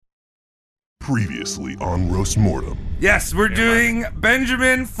Previously on Roast Mortem. Yes, we're doing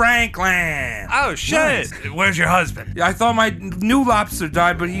Benjamin Franklin. Oh, shit. Nice. Where's your husband? I thought my new lobster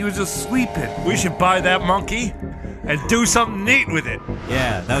died, but he was just sleeping. We should buy that monkey and do something neat with it.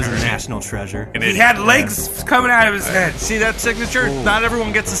 Yeah, that was a national treasure. He had legs coming out of his head. See that signature? Ooh. Not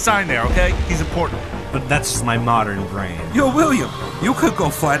everyone gets a sign there, okay? He's important. But that's just my modern brain. Yo, William, you could go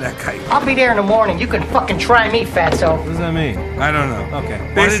fly that kite. I'll be there in the morning. You can fucking try me, fatso. What does that mean? I don't know.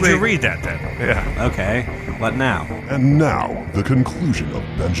 Okay. Why did you read that then? Yeah. Okay. What now? And now, the conclusion of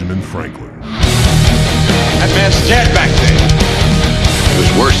Benjamin Franklin. That man's dead back there. He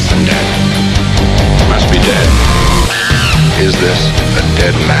was worse than dead. He must be dead. Is this a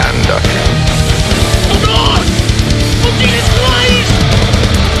dead man, Doctor? Oh, God! Oh, Jesus Christ!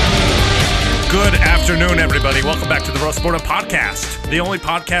 Good afternoon, everybody. Welcome back to the Roast Mortem Podcast. The only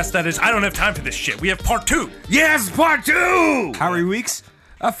podcast that is, I don't have time for this shit. We have part 2. Yes, part 2! How are your weeks?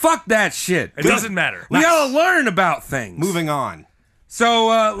 Fuck that shit. It doesn't matter. We gotta learn about things. Moving on. So,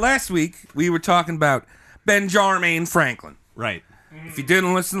 last week, we were talking about Benjamin Franklin. Right. If you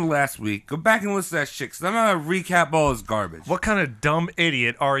didn't listen to last week, go back and listen to that shit, because I'm gonna recap all his garbage. What kind of dumb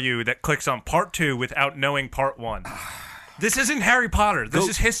idiot are you that clicks on part 2 without knowing part 1? This isn't Harry Potter. This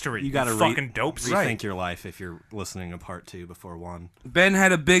is history. You gotta fucking dopes. Rethink your life if you're listening to part 2 before 1. Ben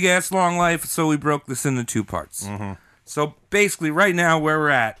had a big-ass long life, so we broke this into 2 parts. Mm-hmm. So basically, right now, where we're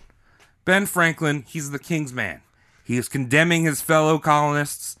at, Ben Franklin, he's the king's man. He is condemning his fellow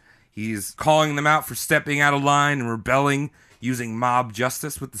colonists. He's calling them out for stepping out of line and rebelling using mob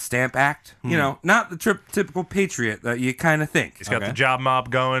justice with the Stamp Act. You know, not the typical patriot that you kind of think. He's got the job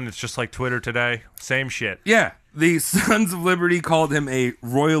mob going. It's just like Twitter today. Same shit. Yeah. The Sons of Liberty called him a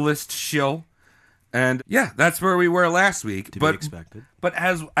royalist shill. And yeah, that's where we were last week. To be expected. But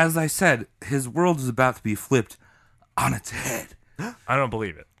as I said, his world is about to be flipped on its head. I don't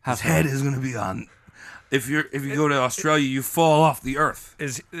believe it. His head is going to be on. If you go to Australia, you fall off the earth.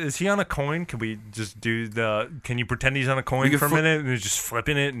 Is he on a coin? Can we just do Can you pretend he's on a coin for a minute and he's just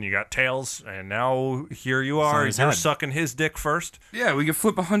flipping it and you got tails and now here you are. You're sucking his dick first. Yeah, we could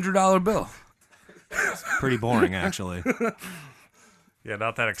flip $100 bill. Pretty boring, actually. Yeah,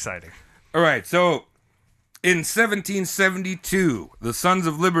 not that exciting. All right, so in 1772, the Sons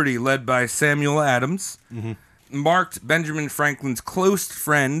of Liberty, led by Samuel Adams, marked Benjamin Franklin's close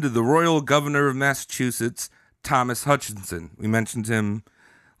friend, the Royal Governor of Massachusetts, Thomas Hutchinson. We mentioned him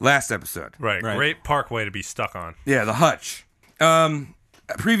last episode. Right. Great parkway to be stuck on. Yeah, the Hutch.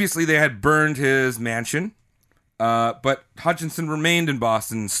 Previously, they had burned his mansion, but Hutchinson remained in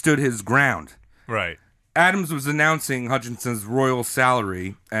Boston and stood his ground. Right. Adams was announcing Hutchinson's royal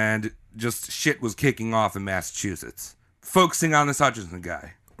salary, and just shit was kicking off in Massachusetts, focusing on this Hutchinson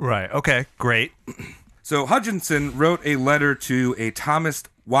guy. Right. Okay. Great. So Hutchinson wrote a letter to a Thomas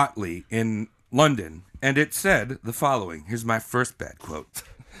Whately in London, and it said the following. Here's my first bad quote.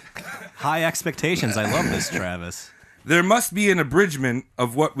 High expectations. I love this, Travis. There must be an abridgment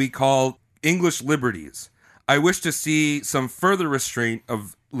of what we call English liberties. I wish to see some further restraint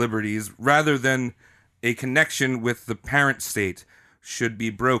of liberties rather than a connection with the parent state should be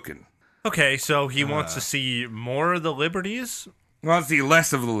broken. Okay, so he wants to see more of the liberties? He wants to see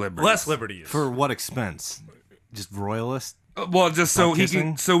less of the liberties. Less liberties. For what expense? Just royalist? Well, just so he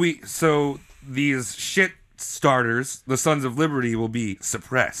kissing? can, so these shit starters, the Sons of Liberty, will be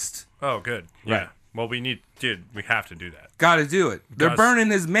suppressed. Oh, good. Yeah. Right. Well, we have to do that. Got to do it. They're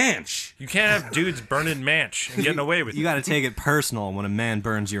burning his manch. You can't have dudes burning manch and getting away with it. You got to take it personal when a man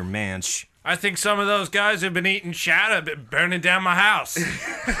burns your manch. I think some of those guys have been eating shad, have been burning down my house.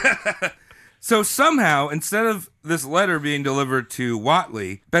 So somehow, instead of this letter being delivered to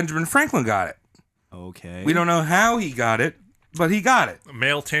Whately, Benjamin Franklin got it. Okay. We don't know how he got it, but he got it.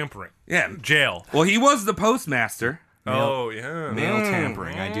 Mail tampering. Yeah. Jail. Well, he was the postmaster. Yeah. Mail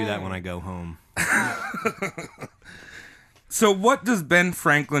tampering. I do that when I go home. So what does Ben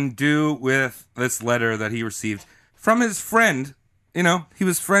Franklin do with this letter that he received from his friend? You know, he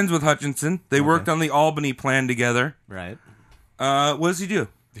was friends with Hutchinson. They worked on the Albany plan together. Right. What does he do?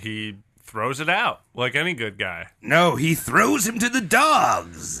 He throws it out like any good guy. No, he throws him to the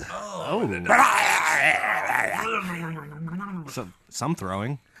dogs. So, some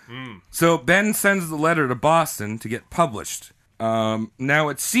throwing. So Ben sends the letter to Boston to get published. Now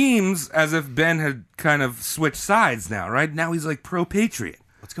it seems as if Ben had kind of switched sides now, right? Now he's like pro-patriot.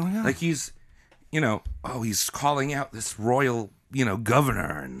 What's going on? Like he's, he's calling out this royal,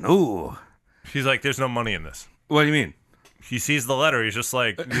 governor and He's like, there's no money in this. What do you mean? He sees the letter. He's just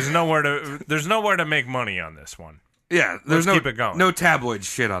like, there's nowhere to make money on this one. Yeah, Let's keep it going. No tabloid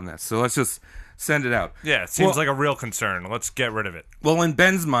shit on this. So let's just send it out. Yeah, it seems like a real concern. Let's get rid of it. Well, in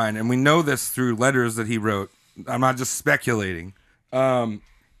Ben's mind, and we know this through letters that he wrote, I'm not just speculating,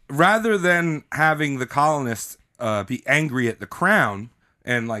 rather than having the colonists be angry at the crown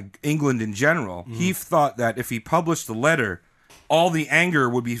and like England in general, he thought that if he published the letter, all the anger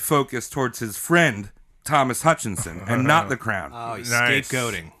would be focused towards his friend Thomas Hutchinson and not the crown. Oh, he's Nice.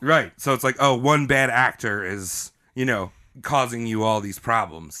 scapegoating. Right. So it's like, oh, one bad actor is, causing you all these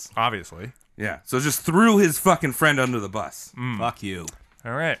problems. Obviously. Yeah. So just threw his fucking friend under the bus. Fuck you.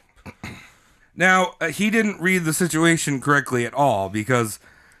 All right. Now, he didn't read the situation correctly at all because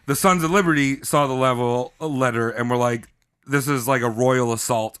the Sons of Liberty saw the letter and were like, this is like a royal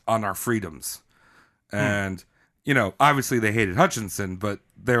assault on our freedoms. And, obviously they hated Hutchinson, but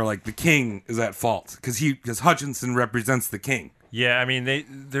they were like, the king is at fault because Hutchinson represents the king. Yeah, I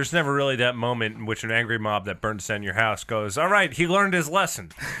mean, there's never really that moment in which an angry mob that burns down your house goes, all right, he learned his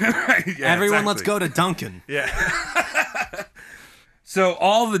lesson. Right, yeah, Everyone, exactly. let's go to Duncan. Yeah. So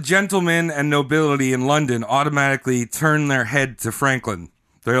all the gentlemen and nobility in London automatically turn their head to Franklin.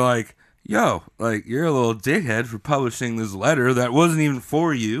 They're like, yo, like, you're a little dickhead for publishing this letter that wasn't even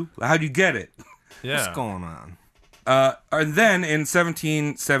for you. How'd you get it? Yeah. What's going on? And then in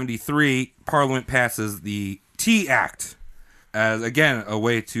 1773, Parliament passes the Tea Act as, again, a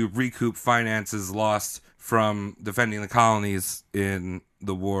way to recoup finances lost from defending the colonies in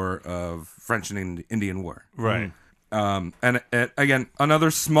the war of French and Indian War. Right. And again,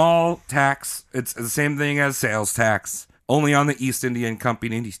 another small tax. It's the same thing as sales tax, only on the East Indian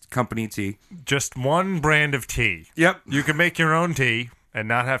Company tea. Just one brand of tea. Yep. You can make your own tea and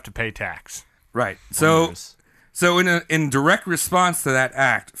not have to pay tax. Right. So Wonders. in direct response to that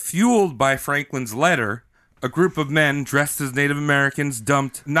act, fueled by Franklin's letter, a group of men dressed as Native Americans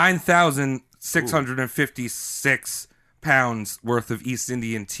dumped 9,656 pounds worth of East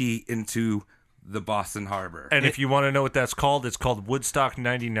Indian tea into the Boston Harbor. And if you want to know what that's called, it's called Woodstock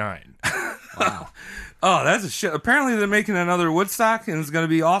 99. Oh, that's a shit. Apparently they're making another Woodstock, and it's going to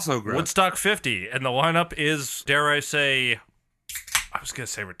be also gross. Woodstock 50. And the lineup is, dare I say, I was going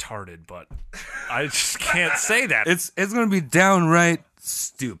to say retarded, but I just can't say that. It's going to be downright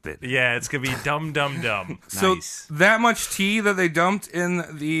stupid. Yeah, it's going to be dumb, dumb, dumb. So Nice. that much tea that they dumped in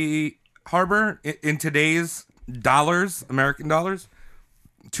the harbor in today's dollars, American dollars,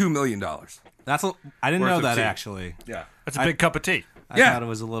 $2 million. That's I didn't Worth know of that tea. actually. Yeah. That's a big cup of tea. I Yeah. thought it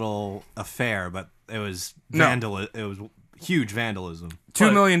was a little affair, but it was No. It was huge vandalism.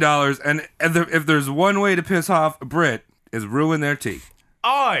 $2 million. And if there's one way to piss off a Brit, is ruin their tea.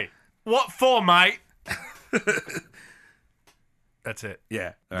 Oi! What for, mate? That's it.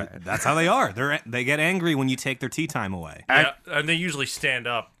 Yeah. All right. That's how they are. They get angry when you take their tea time away. Yeah, and they usually stand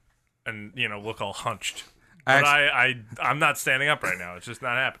up and, look all hunched. But I'm not standing up right now. It's just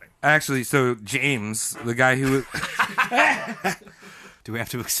not happening. Actually, so James, the guy who... Do we have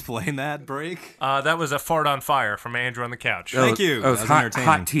to explain that break? That was a fart on fire from Andrew on the couch. Thank you. That was That was hot, entertaining.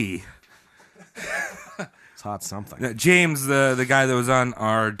 hot tea. It's hot something. James, the guy that was on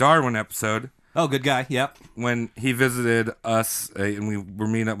our Darwin episode, Oh, good guy. Yep. when he visited us, and we were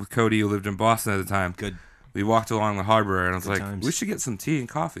meeting up with Cody, who lived in Boston at the time. Good. We walked along the harbor, and I was like, times. we should get some tea and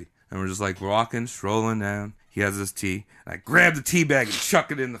coffee. And we're just like walking, strolling down. He has his tea. And I grab the tea bag and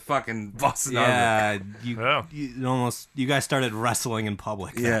chuck it in the fucking Boston Harbor. Yeah, Oh. you guys started wrestling in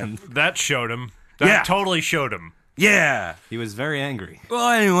public. Yeah. then. That showed him. That Yeah. totally showed him. Yeah. He was very angry. Well,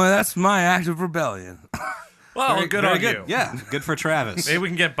 anyway, that's my act of rebellion. Well, Very, good very on good. you. Yeah, good for Travis. Maybe we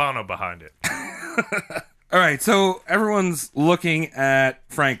can get Bono behind it. All right, so everyone's looking at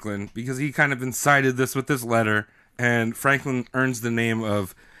Franklin because he kind of incited this with this letter, and Franklin earns the name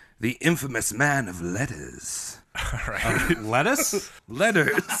of the infamous man of letters. Lettuce?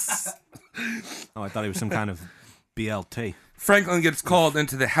 Letters. Oh, I thought he was some kind of BLT. Franklin gets called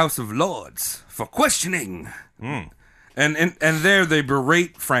into the House of Lords for questioning. And there they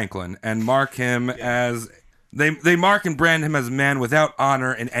berate Franklin and mark him as... They mark and brand him as a man without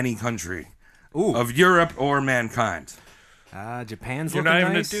honor in any country of Europe or mankind. Japan's You're looking not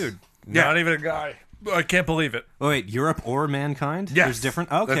even nice. a dude. Yeah. Not even a guy. I can't believe it. Oh, wait, Europe or mankind? Yes. There's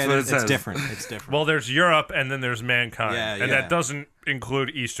different? Okay, That's what it it's says. different. It's different. Well, there's Europe and then there's mankind. Yeah, and yeah. that doesn't include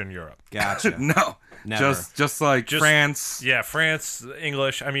Eastern Europe. Gotcha. No. Never. Just like France. Yeah, France,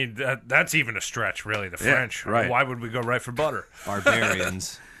 English. I mean, that's even a stretch, really. The Yeah, French. right. Why would we go right for butter?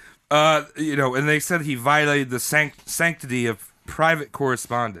 Barbarians. And they said he violated the sanctity of private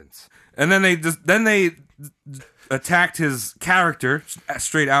correspondence. And then they attacked his character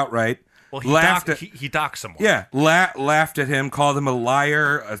straight outright. Well, he docked someone. Yeah, laughed at him, called him a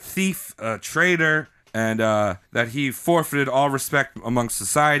liar, a thief, a traitor, and that he forfeited all respect amongst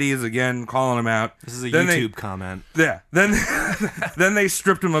societies, again, calling him out. This is a Then YouTube comment. Yeah. Then they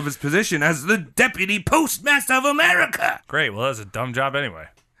stripped him of his position as the Deputy Postmaster of America. Great. Well, that's a dumb job anyway.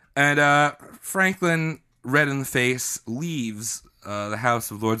 And Franklin, red in the face, leaves the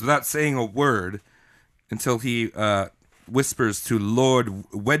House of Lords without saying a word until he whispers to Lord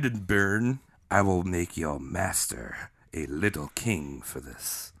Wedderburn, "I will make your master a little king for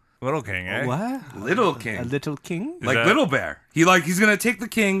this." Little King, eh? What? Little king. A little king? Like that- Little Bear. He's gonna take the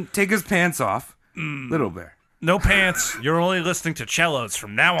king, take his pants off. Little Bear. No pants. You're only listening to cellos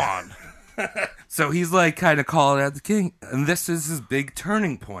from now on. So he's like kind of calling out the king, and this is his big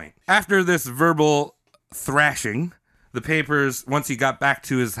turning point. After this verbal thrashing, the papers, once he got back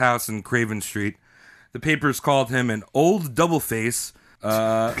to his house in Craven Street, the papers called him an old double-face,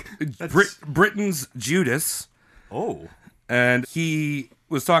 Britain's Judas, Oh. and he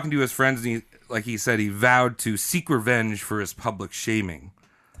was talking to his friends, and he said, he vowed to seek revenge for his public shaming.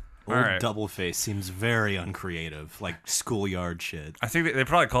 Old right. double face seems very uncreative, like schoolyard shit. I think they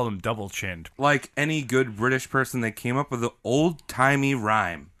probably called him double chinned. Like any good British person, they came up with an old-timey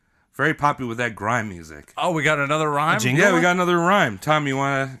rhyme. Very popular with that grime music. Oh, we got another rhyme? jingle? Yeah, we got another rhyme. Tom, you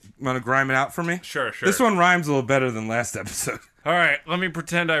wanna grime it out for me? Sure. This one rhymes a little better than last episode. All right, let me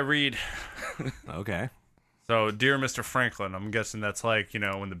pretend I read. Okay. So, dear Mr. Franklin, I'm guessing that's like,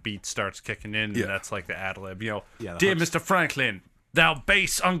 when the beat starts kicking in, Yeah. and that's like the ad-lib. Yeah, the Dear hooks. Mr. Franklin, thou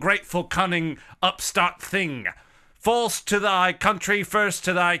base, ungrateful, cunning, upstart thing, false to thy country, first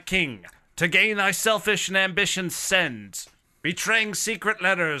to thy king, to gain thy selfish and ambition sends, betraying secret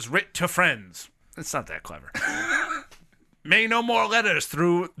letters writ to friends. It's not that clever. May no more letters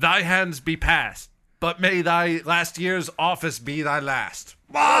through thy hands be passed, but may thy last year's office be thy last.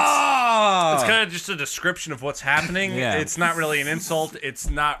 It's kind of just a description of what's happening. Yeah. It's not really an insult. It's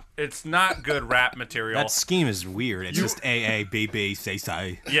not good rap material. That scheme is weird. It's just A, B, B,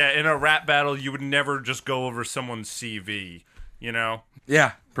 say. Yeah, in a rap battle, you would never just go over someone's CV,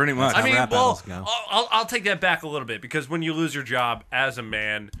 Yeah, pretty much. I mean, rap well, battles go. I'll take that back a little bit, because when you lose your job as a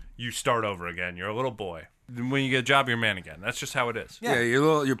man, you start over again. You're a little boy. When you get a job, you're a man again. That's just how it is. yeah,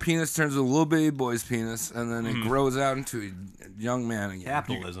 your penis turns into a little baby boy's penis, and then it grows out into a young man again.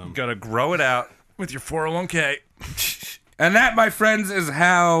 Capitalism. You gotta grow it out with your 401k. And that, my friends, is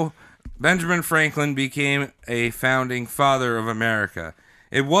how Benjamin Franklin became a founding father of America.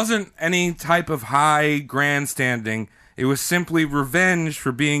 It wasn't any type of high grandstanding. It was simply revenge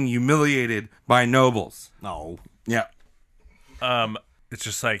for being humiliated by nobles. No. Yeah. It's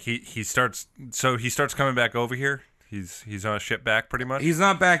just like he starts coming back over here. He's on a ship back pretty much. He's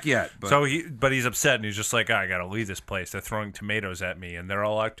not back yet. But But he's upset, and he's just like, I gotta leave this place. They're throwing tomatoes at me, and they're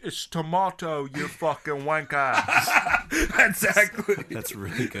all like, "It's tomato, you fucking wanker." exactly. That's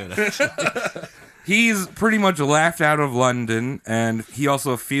really good, actually. He's pretty much laughed out of London, and he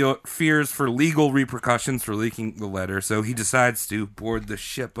also fears for legal repercussions for leaking the letter, so he decides to board the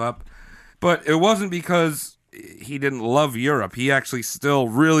ship up. But it wasn't because he didn't love Europe. He actually still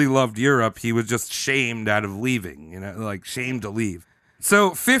really loved Europe. He was just shamed out of leaving, shamed to leave.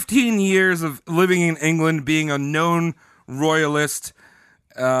 So 15 years of living in England, being a known royalist,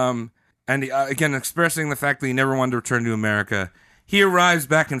 and again, expressing the fact that he never wanted to return to America, he arrives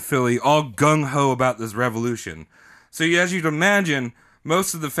back in Philly all gung-ho about this revolution. So as you'd imagine,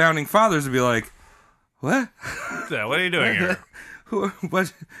 most of the founding fathers would be like, what? Yeah, what are you doing here?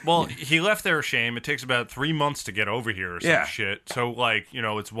 What? Well, he left there ashamed. It takes about 3 months to get over here or some Yeah. shit. So,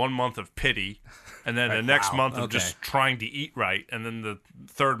 it's 1 month of pity, and then the next month of just trying to eat right, and then the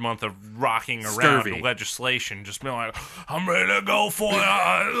third month of rocking around Scurvy. legislation, just being like, I'm ready to go for it.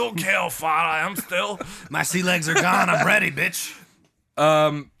 I don't care, father. I'm still... My sea legs are gone. I'm ready, bitch.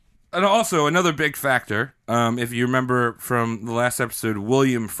 And also, another big factor, if you remember from the last episode,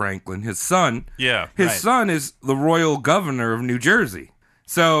 William Franklin, his son. Yeah, His right. son is the royal governor of New Jersey.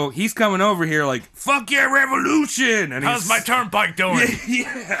 So he's coming over here like, fuck yeah, revolution! And How's my turnpike doing?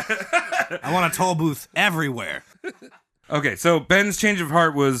 I want a toll booth everywhere. Okay, so Ben's change of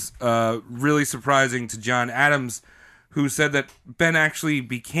heart was really surprising to John Adams, who said that Ben actually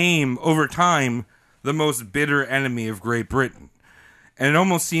became, over time, the most bitter enemy of Great Britain. And it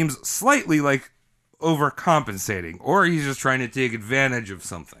almost seems slightly like overcompensating, or he's just trying to take advantage of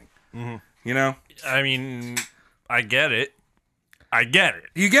something. Mm-hmm. You know? I mean, I get it.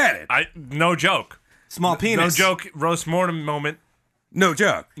 You get it. No joke. Small penis. No joke. Roast mortem moment. No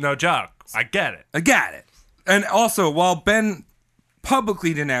joke. No joke. I get it. I got it. And also, while Ben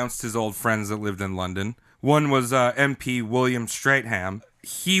publicly denounced his old friends that lived in London, one was MP William Stratham,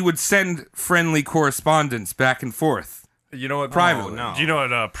 he would send friendly correspondence back and forth You know what? Privately. no. Do you know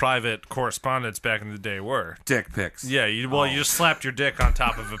what private correspondence back in the day were? Dick pics. Yeah, you just slapped your dick on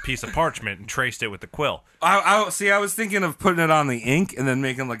top of a piece of parchment and traced it with the quill. I was thinking of putting it on the ink and then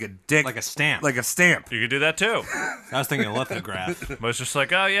making like a dick, Like a stamp. like a stamp. You could do that too. I was thinking a lithograph. But it's just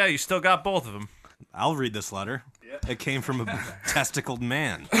like, oh yeah, you still got both of them. I'll read this letter. It came from a testicled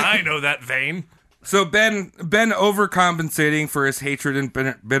man. I know that vein. So Ben overcompensating for his hatred and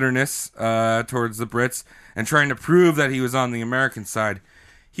bitterness towards the Brits and trying to prove that he was on the American side,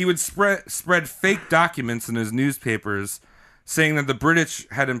 he would spread fake documents in his newspapers saying that the British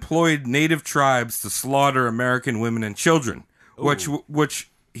had employed native tribes to slaughter American women and children, which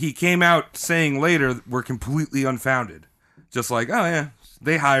he came out saying later were completely unfounded. Just like, oh yeah,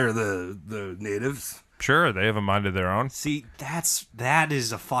 they hire the natives. Sure, they have a mind of their own. See, that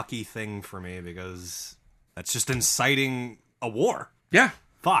is a fucky thing for me because that's just inciting a war. Yeah,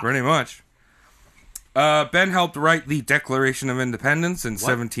 Fuck. pretty much. Ben helped write the Declaration of Independence in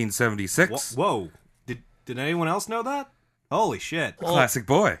 1776. Whoa. Did anyone else know that? Holy shit. Classic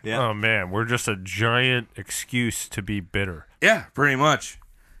boy. Yeah. Oh man, we're just a giant excuse to be bitter. Yeah, pretty much.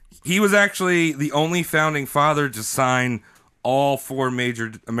 He was actually the only founding father to sign all four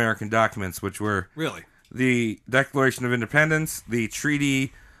major American documents, which were Really? the Declaration of Independence, the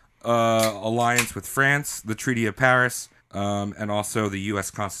Treaty Alliance with France, the Treaty of Paris, and also the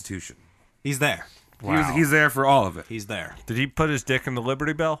U.S. Constitution. He's there. He's there for all of it. He's there. Did he put his dick in the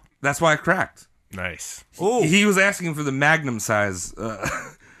Liberty Bell? That's why it cracked. Nice. Ooh. He was asking for the Magnum size,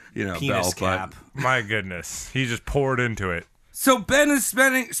 Penis bell. cap. My goodness, he just poured into it. So Ben is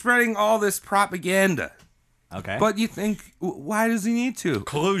spreading all this propaganda. Okay. But you think, why does he need to?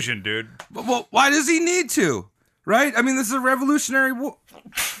 Collusion, dude. Well, why does he need to? Right? I mean, this is a revolutionary war.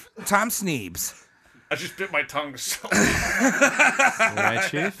 Tom Sneebs. I just bit my tongue so. Right,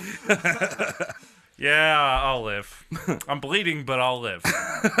 Chief? Yeah, I'll live. I'm bleeding, but I'll live.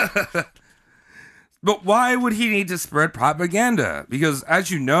 But why would he need to spread propaganda? Because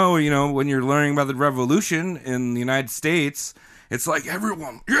as you know, when you're learning about the revolution in the United States, it's like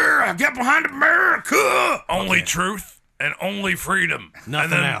everyone, yeah, get behind America. Only truth and only freedom.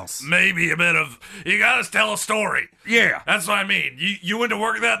 Nothing and then else. Maybe a bit of, you gotta tell a story. Yeah, That's what I mean. You went to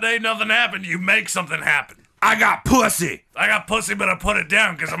work that day, nothing happened, you make something happen. I got pussy. I got pussy, but I put it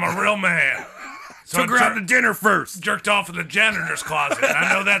down because I'm a real man. So Took her out to dinner first. jerked off in the janitor's closet. And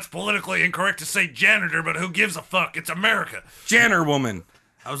I know that's politically incorrect to say janitor, but who gives a fuck? It's America. Janner woman.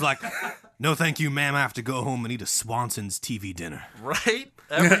 I was like, no thank you, ma'am. I have to go home and eat a Swanson's TV dinner. Right?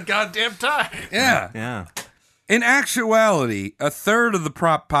 Every goddamn time. Yeah. Yeah. In actuality, a third of the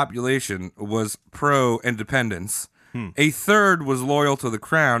population was pro-independence. A third was loyal to the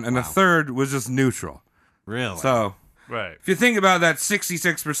crown, and a third was just neutral. Really? So, Right. if you think about that,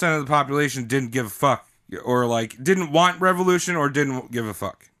 66% of the population didn't give a fuck, or didn't want revolution, or didn't give a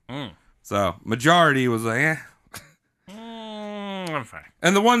fuck. So, majority was like, I'm fine.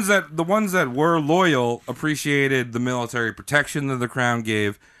 And the ones that were loyal appreciated the military protection that the crown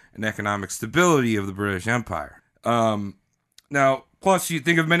gave and economic stability of the British Empire. Now, plus you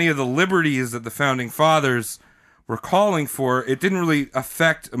think of many of the liberties that the founding fathers were calling for, it didn't really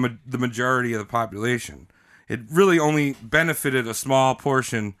affect the majority of the population. It really only benefited a small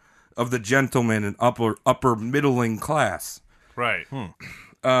portion of the gentlemen and upper middling class. Right.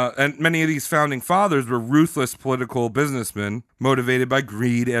 And many of these founding fathers were ruthless political businessmen, motivated by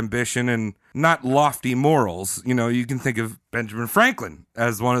greed, ambition, and not lofty morals. You can think of Benjamin Franklin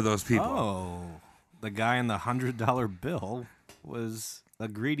as one of those people. Oh, the guy in the $100 bill was a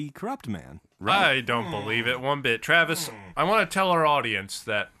greedy, corrupt man. I don't believe it one bit. Travis, I want to tell our audience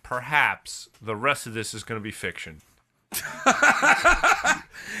that perhaps the rest of this is going to be fiction.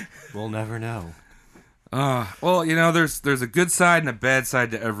 We'll never know. Well, there's a good side and a bad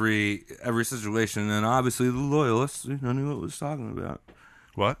side to every situation, and obviously the loyalists, knew what I was talking about.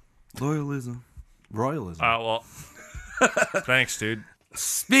 What? Loyalism. Royalism. Well, thanks, dude.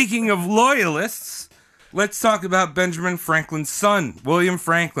 Speaking of loyalists, let's talk about Benjamin Franklin's son, William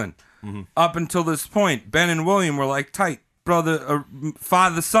Franklin. Up until this point, Ben and William were like tight brother,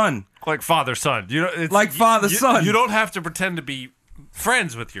 father, son. Like father-son. Like father-son. You don't have to pretend to be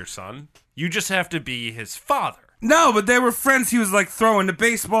friends with your son. You just have to be his father. No, but they were friends. He was like throwing the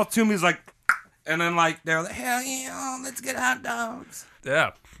baseball to me. He's like, and then they were like, hell yeah, let's get hot dogs.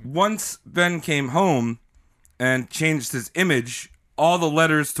 Yeah. Once Ben came home and changed his image, all the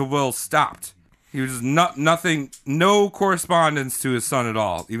letters to Will stopped. He was no correspondence to his son at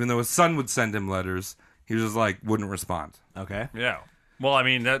all. Even though his son would send him letters, he was just wouldn't respond. Okay. Yeah. Well, I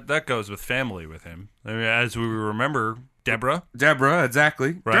mean, that goes with family with him. I mean, as we remember, Deborah. Deborah,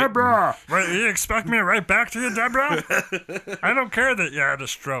 exactly. Right. Deborah! Wait, you expect me right back to you, Deborah? I don't care that you had a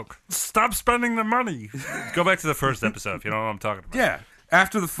stroke. Stop spending the money. Go back to the first episode if you don't know what I'm talking about. Yeah.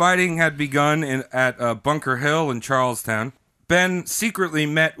 After the fighting had begun at Bunker Hill in Charlestown, Ben secretly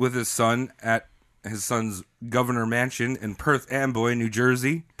met with his son at his son's governor mansion in Perth Amboy, New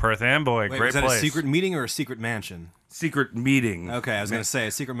Jersey. Perth Amboy, Wait, great was that place. a secret meeting or a secret mansion? Secret meeting. Okay, I was going to say,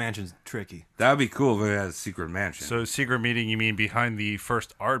 a secret mansion's tricky. That would be cool if it had a secret mansion. So secret meeting, you mean behind the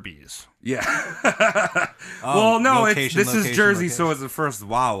first Arby's? Yeah. Well, no, location, this is location, Jersey, location. so it's the first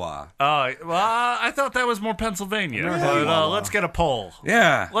Wawa. Well, I thought that was more Pennsylvania. Never had But Wawa. let's get a poll.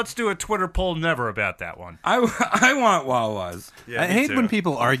 Yeah. Let's do a Twitter poll never about that one. I want Wawas. Yeah, I me hate too. when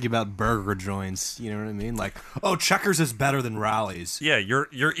people argue about burger joints. You know what I mean? Like, oh, Checkers is better than Rally's. Yeah, you're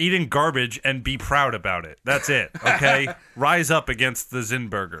eating garbage and be proud about it. That's it, okay? Rise up against the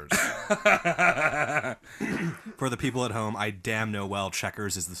Zinburgers. For the people at home, I damn know well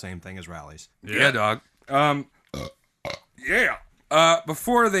Checkers is the same thing as Rally's. Yeah, dog. Yeah.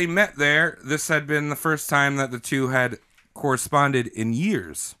 Before they met there, this had been the first time that the two had corresponded in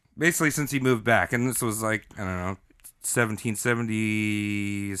years. Basically since he moved back. And this was like, I don't know,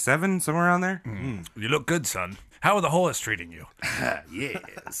 1777, somewhere around there? You look good, son. How are the horse treating you?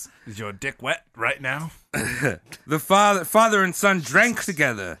 Yes. Is your dick wet right now? The father and son drank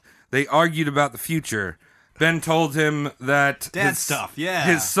together. They argued about the future. Ben told him that Dad stuff, yeah.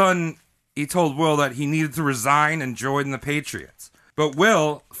 his son, he told Will that he needed to resign and join the Patriots. But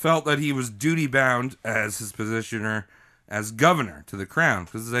Will felt that he was duty-bound as his positioner as governor to the crown,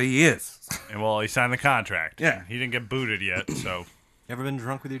 because he is. And well, he signed the contract. Yeah. He didn't get booted yet, so... You ever been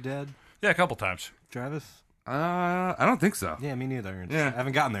drunk with your dad, Yeah, a couple times. Travis? I don't think so. Yeah, me neither. Yeah. I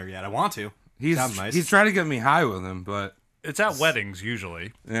haven't gotten there yet. I want to. He's Sounds nice. he's trying to get me high with him, but It's at weddings,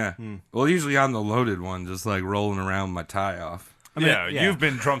 usually. yeah. Well, usually I'm the loaded one, just like rolling around with my tie off. Yeah, yeah. you've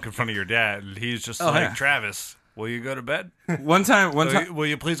been drunk in front of your dad, and he's just like, yeah. Travis, will you go to bed? One time. Will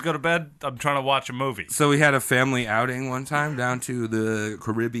you please go to bed? I'm trying to watch a movie. So we had a family outing one time down to the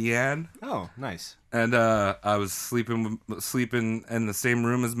Caribbean, Oh, nice. and I was sleeping in the same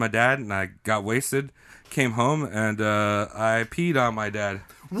room as my dad, and I got wasted. Came home and I peed on my dad.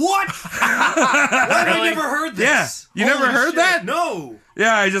 What? Why have I never heard this? Yeah. You never Holy heard shit, that? No.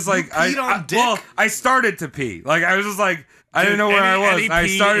 Yeah, I just like peed on dick? Well, I started to pee. Like I was just like I didn't know where I was. any I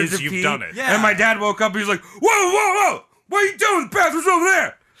pee started is to you've pee, done it. Yeah. and my dad woke up. He was like, "Whoa, whoa, whoa! What are you doing? The bathroom's over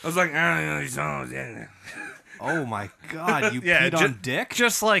there." I was like, yeah. Oh my god, you Yeah, peed on dick?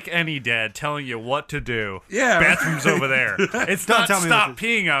 Just like any dad telling you what to do. Yeah. Bathroom's over there. It's Don't not tell me stop what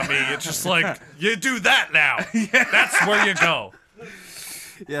peeing on me. It's just like, you do that now. That's where you go.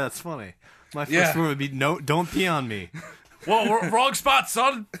 Yeah, that's funny. My first Yeah. word would be no, don't pee on me. Whoa, wrong spot,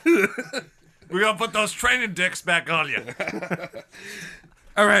 son. We gotta put those training dicks back on you.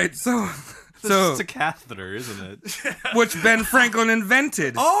 All right, so It's a catheter, isn't it? which Ben Franklin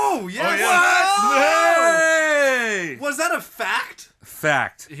invented. Oh, yes. Hey! Was that a fact?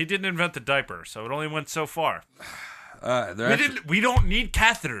 Fact. He didn't invent the diaper, so it only went so far. There We don't need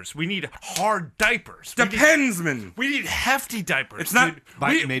catheters. We need hard diapers. Depensman. We need hefty diapers. It's not-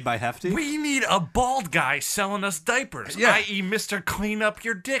 dude. Made by Hefty? We need a bald guy selling us diapers, Yeah. i.e., Mr. Clean Up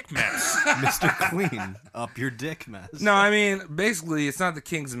Your Dick Mess. Mr. Clean up your dick mess. No, I mean basically, it's not the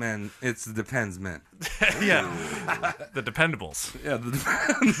King's Men; it's the Depends Men. Yeah, the Dependables. Yeah, the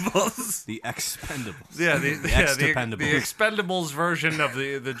Dependables. The Expendables. Yeah, the Expendables. the Expendables version of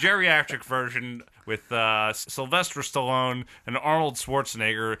the geriatric version with Sylvester Stallone and Arnold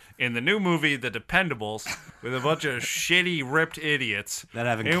Schwarzenegger in the new movie The Dependables with a bunch of shitty ripped idiots That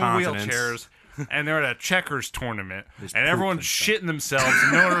have in incontinence. wheelchairs. And they're at a checkers tournament, There's and poop everyone's and stuff. shitting themselves,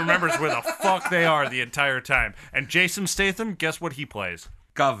 and no one remembers where the fuck they are the entire time. And Jason Statham, guess what he plays?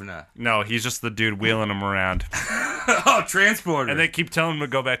 Governor. No, he's just the dude wheeling them around. Oh, transporter. And they keep telling him to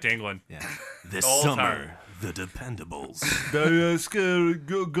go back to England. Yeah. This All summer, the Dependables.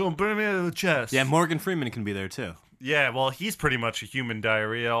 Go burn me out of the chest. Yeah, Morgan Freeman can be there too. Yeah, well, he's pretty much a human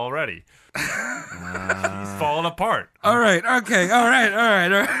diarrhea already. He's falling apart. All right. Okay. All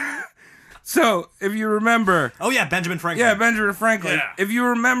right. So, if you remember, Oh yeah, Benjamin Franklin. yeah, Benjamin Franklin. Yeah. If you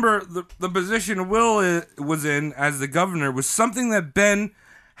remember, the position Will was in as the governor was something that Ben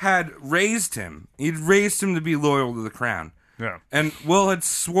had raised him. He'd raised him to be loyal to the crown. Yeah. And Will had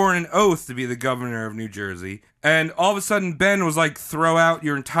sworn an oath to be the governor of New Jersey. And all of a sudden, Ben was like, "Throw out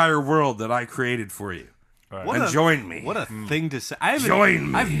your entire world that I created for you, and join me." What a thing to say. I haven't,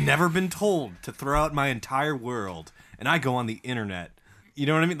 Join me. I've never been told to throw out my entire world, and I go on the internet You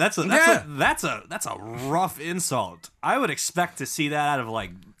know what I mean? That's a rough insult. I would expect to see that out of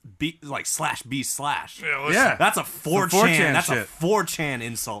like slash B slash. Yeah. That's a 4chan. 4chan That's shit. a 4chan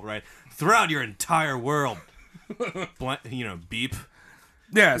insult, right? Throughout your entire world. Beep.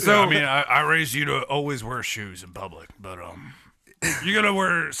 Yeah, so I mean, I raised you to always wear shoes in public, but you gotta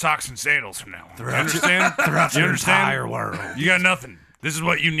wear socks and sandals from now on. You understand? Throughout You your understand? entire world. You got nothing. This is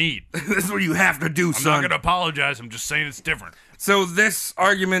what you need. this is what you have to do, I'm son. not gonna apologize. I'm just saying it's different. So this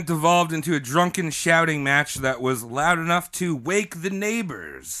argument devolved into a drunken shouting match that was loud enough to wake the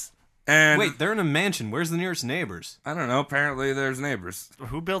neighbors. And Wait, they're in a mansion. Where's the nearest neighbors? I don't know. Apparently, there's neighbors.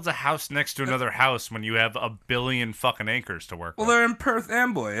 Who builds a house next to another house when you have 1 billion fucking acres to work Well, with? they're in Perth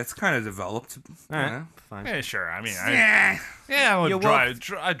Amboy. It's kind of developed. All right, Yeah. fine. Yeah, sure. I mean, Yeah. I You would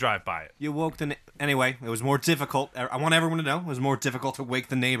I drive by it. You woke the... Anyway, it was more difficult. I want everyone to know it was more difficult to wake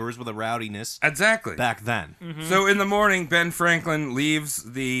the neighbors with a rowdiness Exactly. back then. So in the morning, Ben Franklin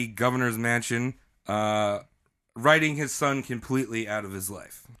leaves the governor's mansion, writing his son completely out of his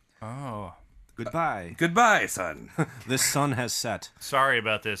life. Oh. Goodbye. Goodbye, son. This sun has set. Sorry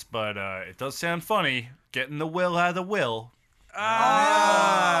about this, but it does sound funny getting the will out of the will.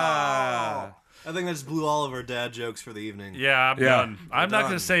 I think that just blew all of our dad jokes for the evening. Yeah, I'm Yeah. done. I'm not done.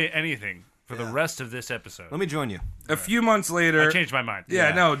 going to say anything for the rest of this episode. Let me join you. A few months later... I changed my mind.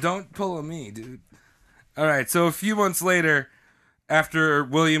 Yeah, no, don't pull on me, dude. All right, so a few months later, after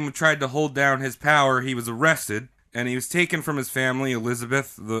William tried to hold down his power, he was arrested, and he was taken from his family,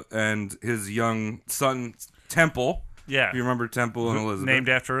 Elizabeth, and his young son, Temple. Yeah. You remember Temple and Elizabeth? Named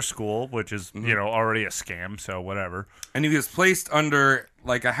after a school, which is, already a scam, so whatever. And he was placed under,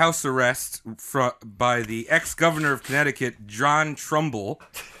 like, a house arrest by the ex-governor of Connecticut, John Trumbull.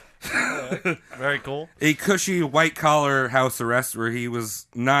 Very cool. A cushy white-collar house arrest where he was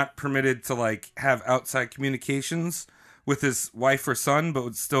not permitted to, like, have outside communications with his wife or son,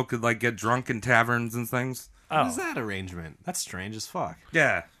 but still could, like, get drunk in taverns and things. What is that arrangement? That's strange as fuck.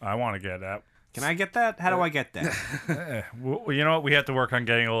 Yeah. I want to get that. Can I get that? How do I get that? Well, you know what? We have to work on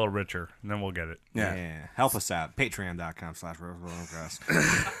getting a little richer, and then we'll get it. Yeah. Help us out. Patreon.com/RoseWillowgrass.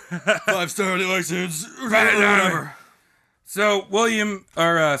 5-star license. Whatever. So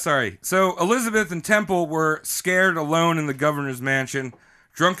so Elizabeth and Temple were scared alone in the governor's mansion.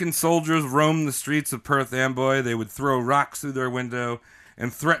 Drunken soldiers roamed the streets of Perth Amboy. They would throw rocks through their window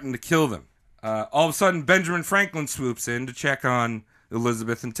and threaten to kill them. All of a sudden, Benjamin Franklin swoops in to check on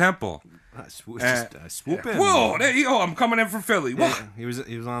Elizabeth and Temple. Swoop in. Whoa, there you go. I'm coming in from Philly. What? He was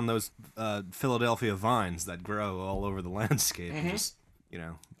on those Philadelphia vines that grow all over the landscape. Just,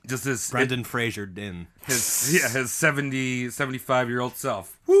 Just his Brendan Fraser in. his 75-year-old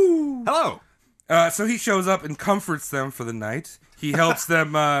self. Woo! Hello. So he shows up and comforts them for the night. He helps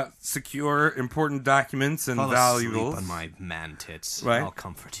them secure important documents and Fall valuables. asleep on my man tits. Right. I'll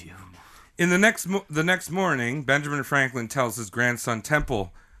comfort you. In the next morning, Benjamin Franklin tells his grandson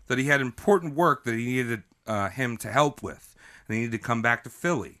Temple that he had important work that he needed him to help with, and he needed to come back to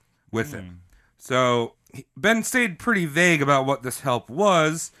Philly with him. So Ben stayed pretty vague about what this help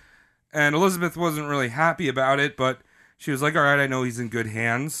was, and Elizabeth wasn't really happy about it, but she was like, all right, I know he's in good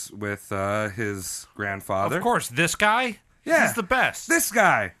hands with his grandfather. Of course, this guy? Yeah. He's the best. This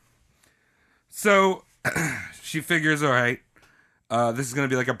guy. So she figures, all right, this is going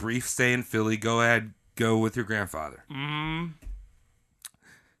to be like a brief stay in Philly. Go ahead, go with your grandfather.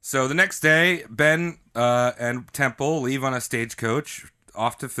 So the next day, Ben and Temple leave on a stagecoach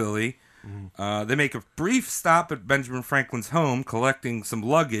off to Philly. They make a brief stop at Benjamin Franklin's home, collecting some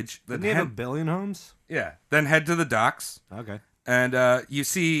luggage. Didn't he have 1 billion homes? Yeah. Then head to the docks. Okay. And you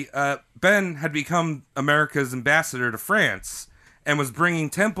see, Ben had become America's ambassador to France and was bringing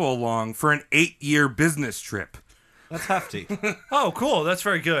Temple along for an 8-year business trip. That's hefty. Oh, cool. That's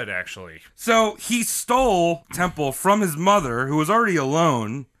very good, actually. So he stole Temple from his mother, who was already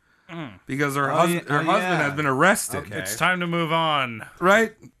alone, because her husband had been arrested. Okay. It's time to move on.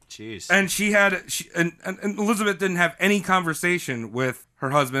 Right? Jeez. And and Elizabeth didn't have any conversation with her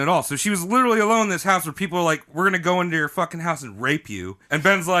husband at all. So she was literally alone in this house where people are like, we're going to go into your fucking house and rape you. And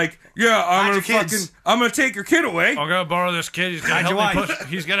Ben's like, yeah, I'm going to take your kid away. I'm gonna borrow this kid. He's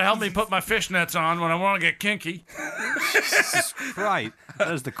gonna help me put my fishnets on when I want to get kinky. Right.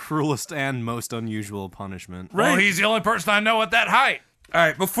 That is the cruelest and most unusual punishment. Right. Well, he's the only person I know at that height. All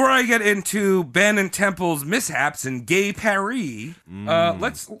right, before I get into Ben and Temple's mishaps in gay Paris,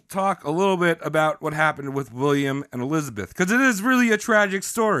 let's talk a little bit about what happened with William and Elizabeth, because it is really a tragic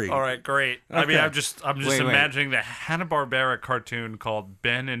story. All right, great. I mean, Okay. I'm just Wait. imagining the Hanna-Barbera cartoon called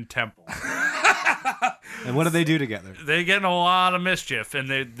Ben and Temple. And what do they do together? They get in a lot of mischief, and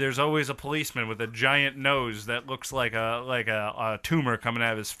there's always a policeman with a giant nose that looks like a tumor coming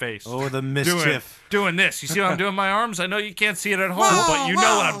out of his face. Oh, the mischief. Doing this. You see what I'm doing with my arms? I know you can't see it at home, but you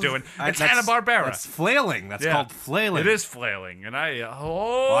know what I'm doing. It's Hanna-Barbera. That's flailing. That's called flailing. It is flailing, and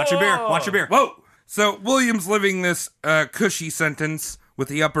Watch your beer. Watch your beer. Whoa! So William's living this cushy sentence with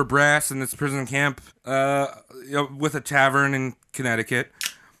the upper brass in this prison camp, with a tavern in Connecticut.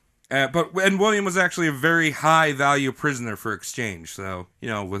 And William was actually a very high value prisoner for exchange. So,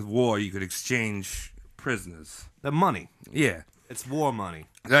 with war, you could exchange prisoners. The money. Yeah. It's war money.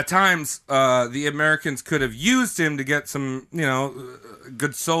 At times, the Americans could have used him to get some,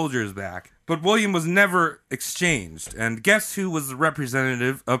 good soldiers back. But William was never exchanged. And guess who was the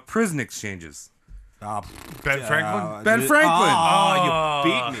representative of prison exchanges? Ben Franklin? Ben Franklin. Oh,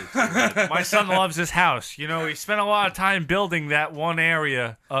 you beat me. My son loves his house. He spent a lot of time building that one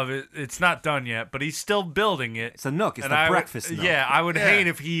area of it. It's not done yet, but he's still building it. It's a nook. It's the breakfast nook. Yeah, I would hate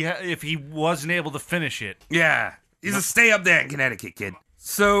if he wasn't able to finish it. Yeah. He's a stay up there in Connecticut kid.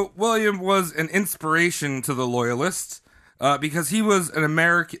 So William was an inspiration to the Loyalists because he was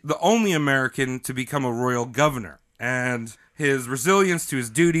the only American to become a royal governor. And his resilience to his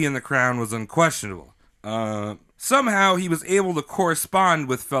duty in the crown was unquestionable. Somehow he was able to correspond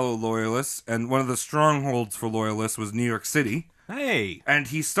with fellow Loyalists, and one of the strongholds for Loyalists was New York City. Hey. And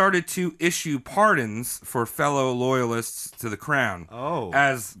he started to issue pardons for fellow Loyalists to the crown. Oh.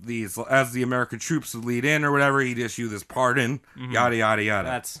 As the American troops would lead in or whatever, he'd issue this pardon, yada, yada, yada.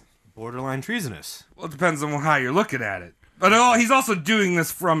 That's borderline treasonous. Well, it depends on how you're looking at it. But he's also doing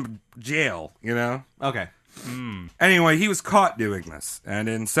this from jail, Okay. Anyway, he was caught doing this, and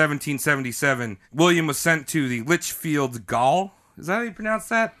in 1777, William was sent to the Litchfield Gaol. Is that how you pronounce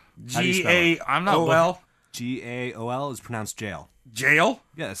that? How do you spell it? G-A-O-L? G-A-O-L is pronounced jail. Jail?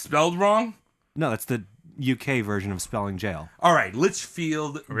 Yes. Spelled wrong? No, that's the UK version of spelling jail. All right,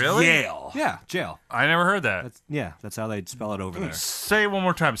 Litchfield Jail. Yeah, jail. I never heard that. That's how they spell it over there. Say it one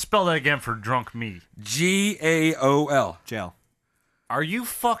more time. Spell that again for drunk me. G-A-O-L. Jail. Are you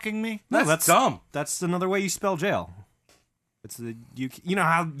fucking me? No, that's dumb. That's another way you spell jail. It's the UK. You know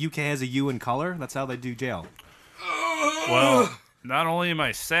how UK has a U in color? That's how they do jail. Well, not only am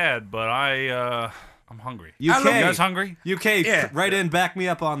I sad, but I'm hungry. UK. You guys hungry? UK, Yeah. right in, back me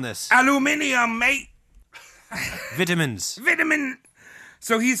up on this. Aluminium, mate. Vitamins. Vitamin.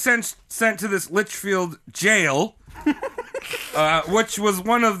 So he's sent to this Litchfield Jail, which was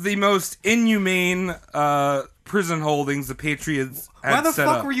one of the most inhumane prison holdings the Patriots had Why the set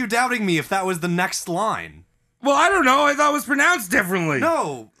fuck up. were you doubting me if that was the next line? Well, I don't know. I thought it was pronounced differently.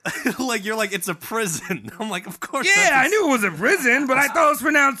 No. You're like, it's a prison. I'm like, of course. Yeah, I knew it was a prison, but I thought it was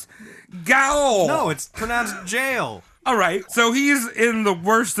pronounced gaol. No, it's pronounced jail. All right, so he's in the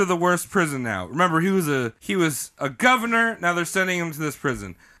worst of the worst prison now. Remember, he was a governor. Now they're sending him to this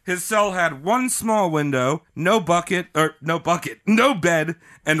prison. His cell had one small window, no bed, and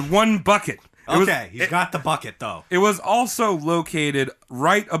one bucket. He's got the bucket though. It was also located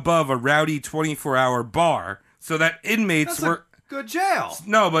right above a rowdy 24-hour bar, so that inmates That's a good jail.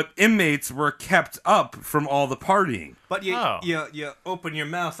 Inmates were kept up from all the partying. But you open your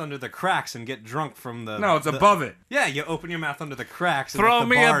mouth under the cracks and get drunk from the. No, it's above it. Yeah, you open your mouth under the cracks. And Throw let the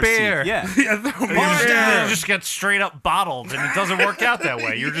me a bar beer. seat. Yeah. Yeah, throw me Bar a beer. down. You just get straight up bottled, and it doesn't work out that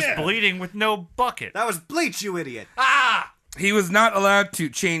way. You're just bleeding with no bucket. That was bleach, you idiot. He was not allowed to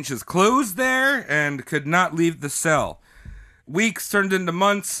change his clothes there and could not leave the cell. Weeks turned into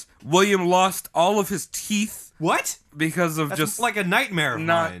months. William lost all of his teeth What? because of That's just like a nightmare of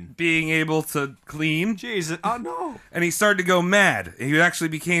not mine. being able to clean. Jesus. Oh no. And he started to go mad. He actually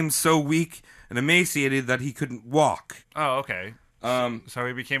became so weak and emaciated that he couldn't walk. Oh, okay. So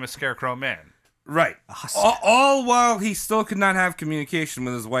he became a scarecrow man. Right. All while he still could not have communication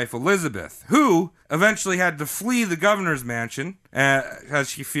with his wife Elizabeth, who eventually had to flee the governor's mansion as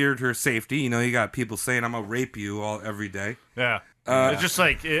she feared her safety. You got people saying, I'm going to rape you every day. Yeah. It's just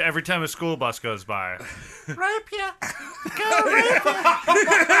like every time a school bus goes by. Rape ya! Go rape ya!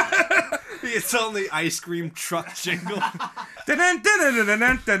 It's only ice cream truck jingle. The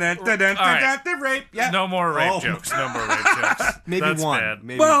rape. Yeah. No more rape jokes. No more rape jokes. Maybe That's one. bad.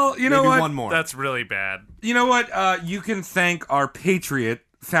 Maybe, Well, you know maybe what? one more. That's really bad. You know what? You can thank our patriot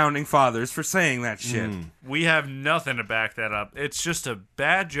founding fathers for saying that shit. We have nothing to back that up. It's just a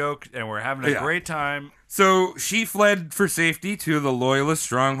bad joke, and we're having a Yeah. great time. So she fled for safety to the loyalist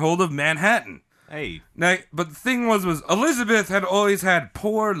stronghold of Manhattan. Hey. Now, but the thing was Elizabeth had always had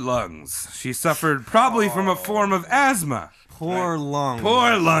poor lungs. She suffered probably from a form of asthma. Poor lungs.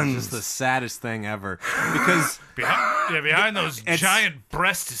 Poor lungs. Just the saddest thing ever. Because Behind those giant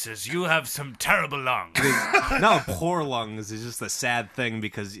breastises, you have some terrible lungs. no, poor lungs is just a sad thing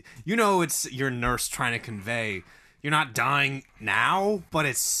because it's your nurse trying to convey you're not dying now, but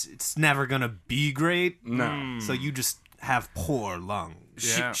it's never gonna be great. No. So you just have poor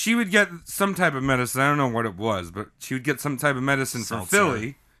lungs. Yeah. She would get some type of medicine. I don't know what it was, but she would get some type of medicine from Seltzer.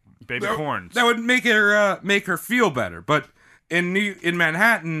 Philly Baby corns. that would make her feel better. But in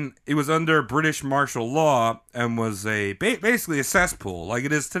Manhattan, it was under British martial law and was basically a cesspool like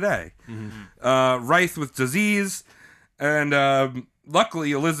it is today, rife with disease. And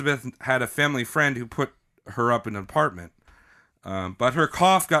luckily, Elizabeth had a family friend who put her up in an apartment. But her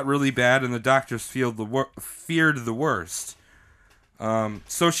cough got really bad, and the doctors feared the worst.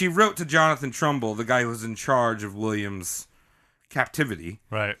 So she wrote to Jonathan Trumbull, the guy who was in charge of William's captivity,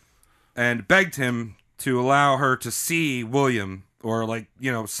 Right. and begged him to allow her to see William, or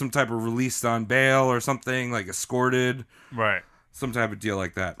some type of released on bail or something, like escorted, Right. some type of deal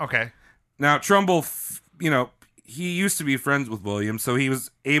like that. Okay. Now Trumbull, he used to be friends with William, so he was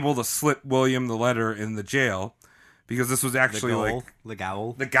able to slip William the letter in the jail, because this was actually The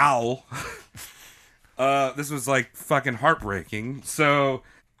gowl. the gowl. This was fucking heartbreaking. So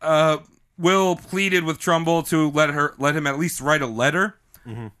Will pleaded with Trumbull to let him at least write a letter.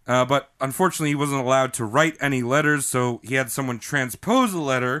 But unfortunately, he wasn't allowed to write any letters, so he had someone transpose a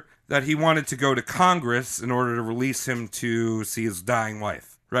letter that he wanted to go to Congress in order to release him to see his dying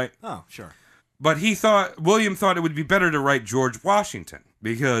wife, right? Oh, sure. But William thought it would be better to write George Washington,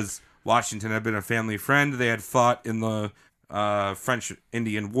 because Washington had been a family friend. They had fought in the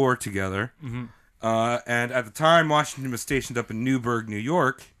French-Indian War together. And at the time, Washington was stationed up in Newburgh, New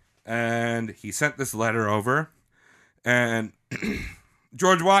York, and he sent this letter over. And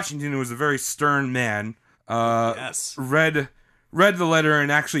George Washington, who was a very stern man, Yes. read the letter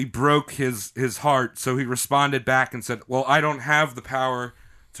and actually broke his heart. So he responded back and said, "Well, I don't have the power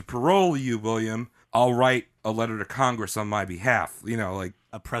to parole you, William. I'll write a letter to Congress on my behalf."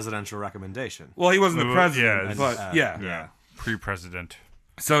 A presidential recommendation. Well, he wasn't the Yeah, president, but yeah. Yeah. Pre-president.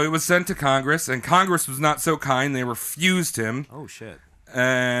 So it was sent to Congress, and Congress was not so kind. They refused him. Oh, shit.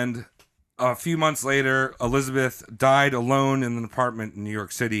 And a few months later, Elizabeth died alone in an apartment in New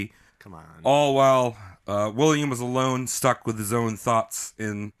York City, Come on. all while William was alone, stuck with his own thoughts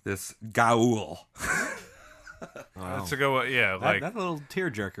in this gaol. That's a go. Yeah, That little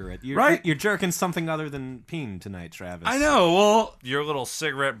tearjerker. Right? You're jerking something other than peen tonight, Travis. I know. Well, your little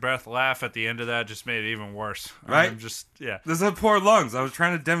cigarette breath laugh at the end of that just made it even worse. Right? I'm just yeah. this is poor lungs. I was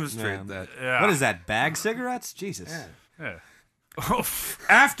trying to demonstrate Yeah. that. Yeah. What is that, bag cigarettes? Jesus. Yeah.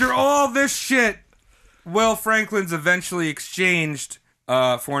 After all this shit, Will Franklin's eventually exchanged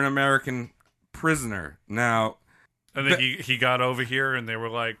for an American prisoner. Now, And then he got over here, and they were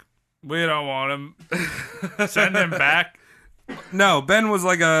like, "We don't want him. Send him back." no, Ben was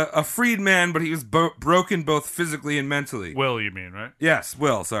like a freed man, but he was broken both physically and mentally. Will, you mean, right? Yes,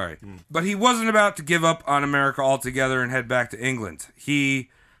 Will, sorry. But he wasn't about to give up on America altogether and head back to England. He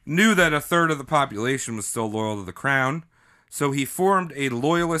knew that a third of the population was still loyal to the crown, so he formed a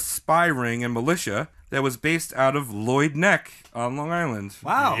loyalist spy ring and militia that was based out of Lloyd Neck on Long Island.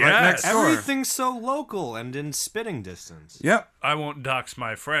 Wow. Yes. Right next door. Everything's so local and in spitting distance. Yep. I won't dox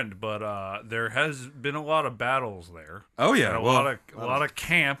my friend, but there has been a lot of battles there. Oh, yeah. And a lot of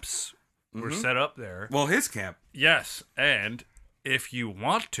camps were set up there. Well, his camp. Yes, and if you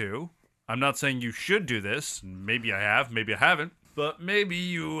want to, I'm not saying you should do this. Maybe I have, maybe I haven't. But maybe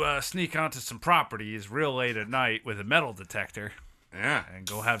you sneak onto some properties real late at night with a metal detector Yeah. and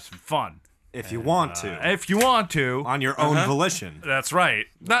go have some fun. If you want to. If you want to. On your own volition. That's right.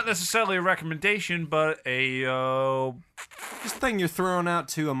 Not necessarily a recommendation, but a... This thing you're throwing out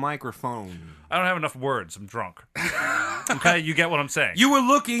to a microphone. I don't have enough words. I'm drunk. Okay, you get what I'm saying. You were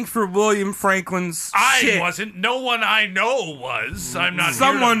looking for William Franklin's I shit. wasn't. No one I know was. I'm not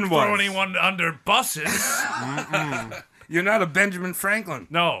Someone here to throw was. anyone under buses. You're not a Benjamin Franklin.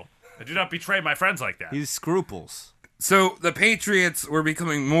 No, I do not betray my friends like that. He's scruples. So the Patriots were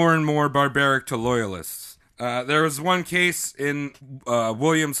becoming more and more barbaric to loyalists. There was one case in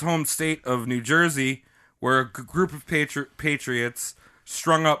William's home state of New Jersey where a group of patriots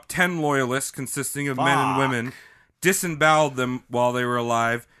strung up 10 loyalists consisting of men and women, disemboweled them while they were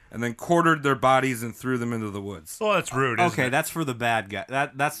alive, and then quartered their bodies and threw them into the woods. Well, that's rude. Isn't Okay, it? that's for the bad guy.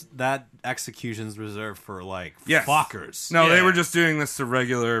 That execution's reserved for like Yes. fuckers. No, they Yeah. were just doing this to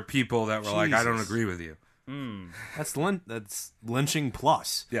regular people that were like, I don't Jesus. agree with you. That's lynching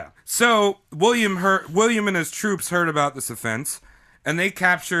plus. Yeah. So William and his troops heard about this offense, and they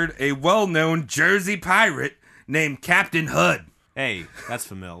captured a well-known Jersey pirate named Captain Hood. Hey, that's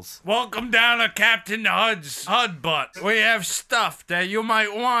for Mills. Welcome down to Captain Hud's Hud Butt. We have stuff that you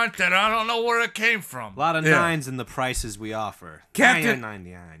might want that I don't know where it came from. A lot of Yeah. nines in the prices we offer. Captain-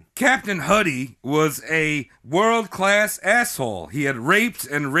 $9.99. Captain Huddy was a world-class asshole. He had raped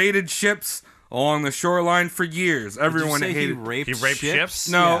and raided ships along the shoreline for years. Everyone Did you say hated. he raped, He raped ships?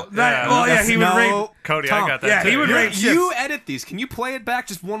 No, that. Yeah. Well, yeah, he would No. rape. Cody, Tom, I got that yeah, too. he would rape ships. You edit these. Can you play it back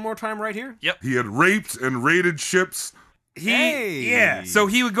just one more time right here? He had raped and raided ships. Yeah. So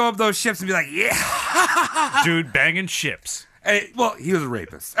he would go up those ships and be like, "Yeah." Dude banging ships. Hey, well, he was a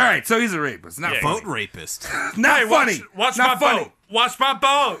rapist. All right, so he's a rapist. Not Yeah. funny. Boat rapist. Not Hey, funny. watch Not my funny. boat. Watch my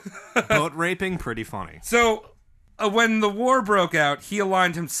boat. Boat raping, pretty funny. So, when the war broke out, he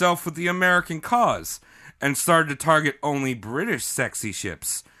aligned himself with the American cause and started to target only British sexy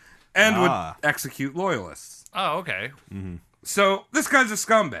ships and would execute loyalists. Oh, okay. So, this guy's a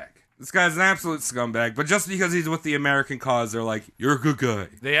scumbag. This guy's an absolute scumbag, but just because he's with the American cause, they're like, "You're a good guy."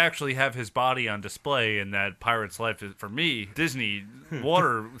 They actually have his body on display in that Pirate's Life is, for me, Disney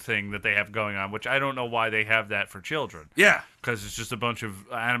water thing that they have going on, which I don't know why they have that for children. Yeah. Because it's just a bunch of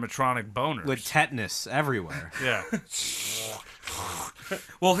animatronic boners. With tetanus everywhere. yeah.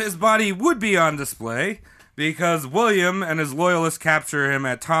 Well, his body would be on display because William and his loyalists capture him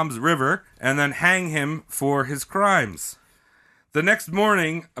at Tom's River and then hang him for his crimes. The next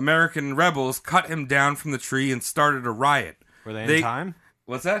morning, American rebels cut him down from the tree and started a riot. Were they in time?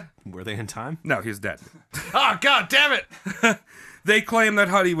 What's that? Were they in time? No, he's dead. Oh, God damn it! They claim that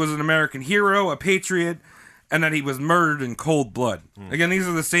Huddy was an American hero, a patriot, and that he was murdered in cold blood. Again, these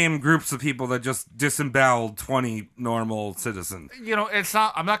are the same groups of people that just disemboweled 20 normal citizens. You know, it's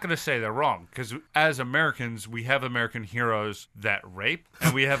not. I'm not going to say they're wrong because as Americans, we have American heroes that rape,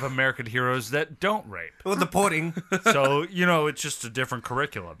 and we have American heroes that don't rape. With the pudding. So you know, it's just a different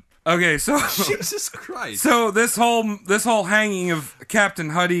curriculum. Okay, so Jesus Christ. so this whole hanging of Captain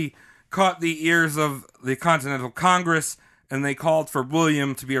Huddy caught the ears of the Continental Congress, and they called for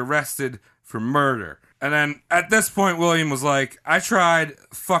William to be arrested for murder. And then at this point, William was like, "I tried,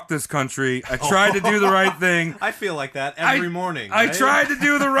 fuck this country. I tried to do the right thing. I feel like that every morning. I right? tried to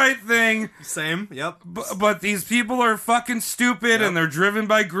do the right thing, Same, yep. but these people are fucking stupid and they're driven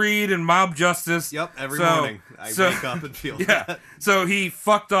by greed and mob justice." Yep, every So- morning. I wake up and feel Yeah. that. So he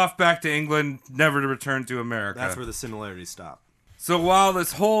fucked off back to England, never to return to America. That's where the similarities stop. So while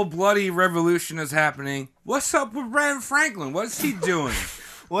this whole bloody revolution is happening, what's up with Ben Franklin? What's he doing?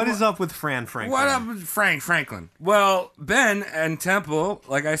 What is up with Fran Franklin? What up with Franklin? Well, Ben and Temple,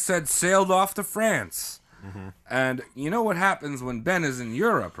 like I said, sailed off to France. And you know what happens when Ben is in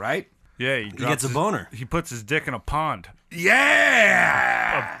Europe, right? Yeah, he gets a boner. He puts his dick in a pond.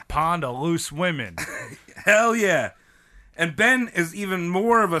 Yeah! A pond of loose women. Hell yeah. And Ben is even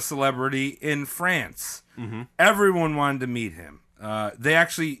more of a celebrity in France. Everyone wanted to meet him.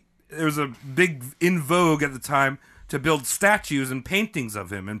 There was a big in vogue at the time to build statues and paintings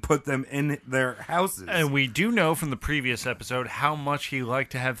of him and put them in their houses. And we do know from the previous episode how much he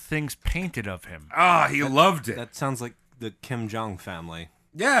liked to have things painted of him. He loved it. That sounds like the Kim Jong family.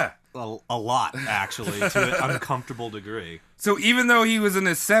 Yeah. A lot, actually, to an uncomfortable degree. So even though he was in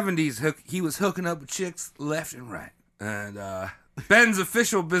his 70s, he was hooking up with chicks left and right. And Ben's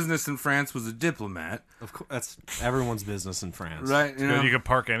official business in France was a diplomat. Of course, that's everyone's business in France. Right? You know? You can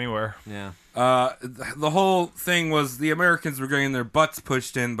park anywhere. Yeah. The whole thing was the Americans were getting their butts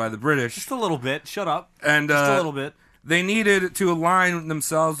pushed in by the British. Just a little bit. Shut up. And Just a little bit. They needed to align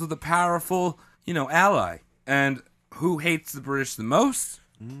themselves with a powerful, ally. And who hates the British the most?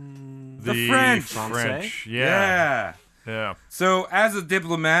 The French. French. Yeah. Yeah. So as a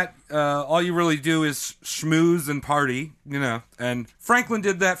diplomat, all you really do is schmooze and party, And Franklin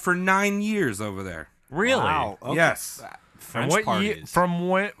did that for 9 years over there. Really? Wow. Okay. Yes. French And parties. from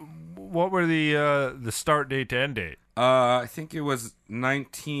when? What were the start date to end date? I think it was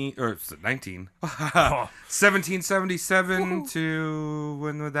 1777 to,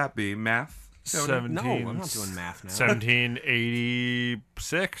 when would that be? Math? No, I'm not doing math now.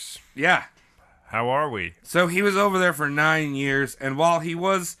 1786. Yeah. How are we? So he was over there for 9 years, and while he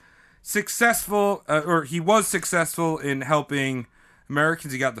was successful, in helping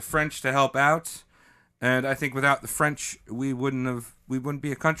Americans, he got the French to help out. And I think without the French, we wouldn't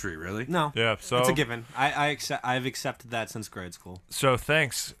be a country, really. No. Yeah. So It's a given. I've accepted that since grade school. So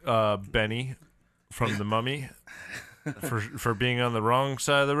thanks, Benny, from the Mummy, for being on the wrong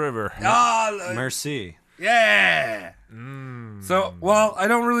side of the river. Merci. Yeah. So, well, I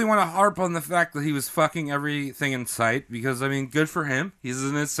don't really want to harp on the fact that he was fucking everything in sight because, good for him. He's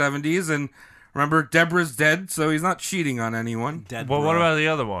in his 70s, and remember, Deborah's dead, so he's not cheating on anyone. Dead Well, bro. what about the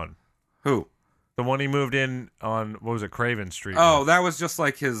other one? Who? The one he moved in on, what was it, Craven Street? Oh, that was just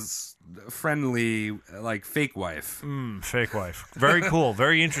like his friendly, like, fake wife. Fake wife. Very cool.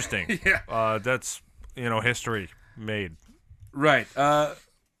 Very interesting. Yeah. That's, history made. Right.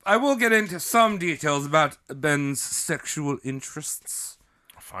 I will get into some details about Ben's sexual interests.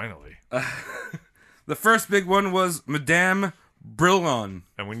 Finally. The first big one was Madame Brillon.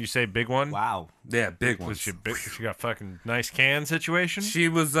 And when you say big one, Wow. Yeah, big one. was she big? She got fucking nice can situation? She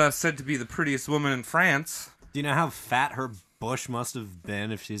was said to be the prettiest woman in France. Do you know how fat her bush must have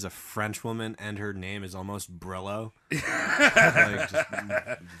been if she's a French woman and her name is almost Brillo? Like,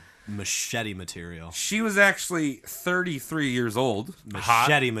 just machete material. She was actually 33 years old.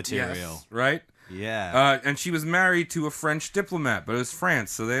 Machete material. Yes, right? Yeah. And she was married to a French diplomat, but it was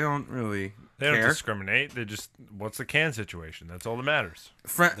France, so they don't really They don't care. discriminate. They just, what's the can situation? That's all that matters.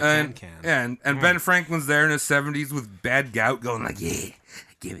 And, can. Yeah, and Ben Franklin's there in his 70s with bad gout going like, yeah,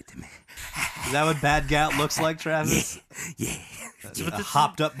 give it to me. Is that what bad gout looks like, Travis? Yeah. A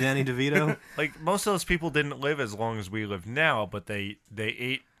hopped up Danny DeVito? Like, most of those people didn't live as long as we live now, but they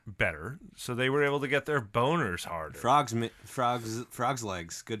ate better, so they were able to get their boners harder. Frog's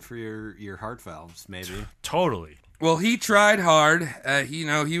legs. Good for your heart valves, maybe. Totally. Well, he tried hard.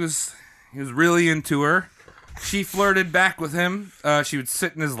 He was really into her. She flirted back with him. She would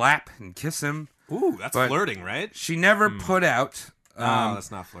sit in his lap and kiss him. Ooh, that's But- flirting, right? She never put out. Oh, that's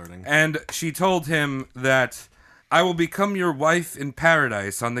not flirting. And she told him that I will become your wife in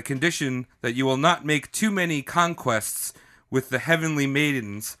paradise on the condition that you will not make too many conquests with the heavenly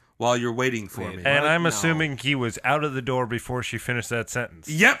maidens while you're waiting for me. And I'm No. assuming he was out of the door before she finished that sentence.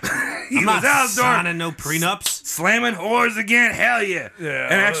 Yep. He I'm was not out the door signing no prenups. slamming whores again. Hell yeah. Yeah,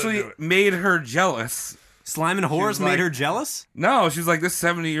 And I'll actually do it. made her jealous. Slime and whores like- made her jealous? No, she's like, this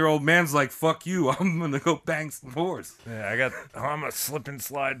 70-year-old man's like, fuck you. I'm going to go bang some whores. Yeah, I'm a slip and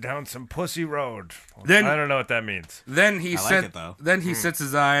slide down some pussy road. Then- I don't know what that means. Then he I like set, it, though. Then he sets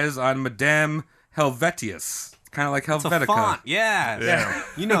his eyes on Madame Helvetius. Kind of like It's a Helvetica. font, yeah. Yeah.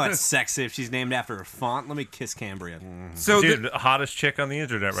 You know it's sexy if she's named after a font. Let me kiss Cambria. So Dude, the hottest chick on the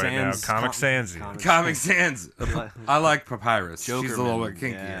internet right Sans- now, Comic Sans. Comic Sans. I like Papyrus. Jokerman, She's a little bit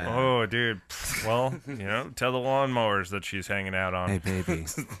kinkier. yeah. Oh, dude. Well, tell the lawnmowers that she's hanging out on. Hey, baby.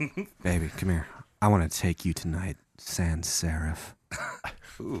 Baby, come here. I want to take you tonight, sans serif.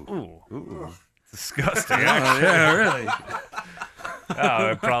 Ooh. Disgusting. Yeah, really. Oh,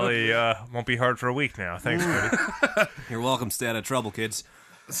 it probably won't be hard for a week now. Thanks, buddy. You're welcome. Stay out of trouble, kids.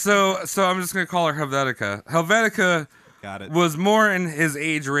 So I'm just gonna call her Helvetica. Helvetica Got it. was more in his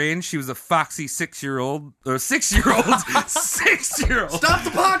age range. She was a foxy 6-year-old. 6-year-old. 6-year-old. Stop the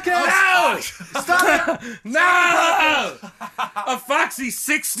podcast! No! Stop it! No! A foxy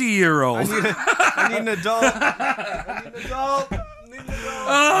 60-year-old. I need an adult. I need an adult.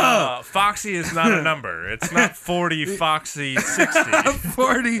 Foxy is not a number. It's not 40 Foxy 60.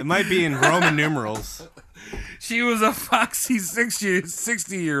 40. It might be in Roman numerals. She was a foxy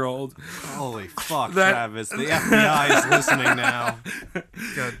 60-year-old. Holy fuck, That- Travis. The FBI is listening now.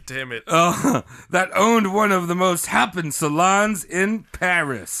 God damn it. That owned one of the most happened salons in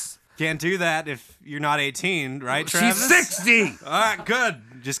Paris. Can't do that if you're not 18, right, Travis? She's 60. All right, good.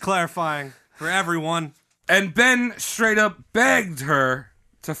 Just clarifying for everyone. And Ben straight up begged her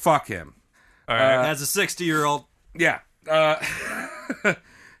to fuck him. All right. As a 60-year-old, Yeah.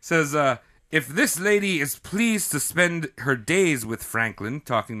 Says, if this lady is pleased to spend her days with Franklin,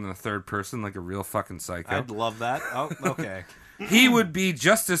 talking in the third person like a real fucking psycho, I'd love that. Oh, okay. he would be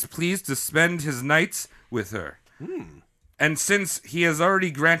just as pleased to spend his nights with her. And since he has already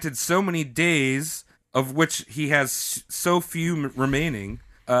granted so many days, of which he has so few remaining,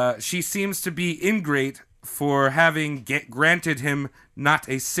 she seems to be ingrate for having granted him not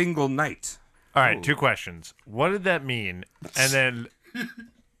a single night. All right, 2 questions. What did that mean? And then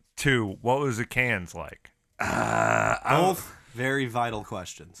 2, what was the cans like? Both very vital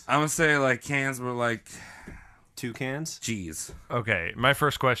questions. I'm gonna say like cans were like 2 cans? G's. Okay, my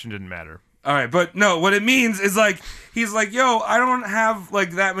first question didn't matter. All right, but no, what it means is like he's like, yo, I don't have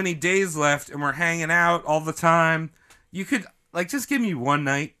like that many days left, and we're hanging out all the time. You could like just give me one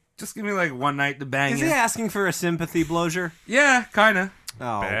night. Just give me like one night to bang Is you. he asking for a sympathy blower? Yeah, kind of.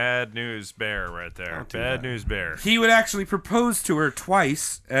 Oh, Bad news bear right there. Bad news bear. He would actually propose to her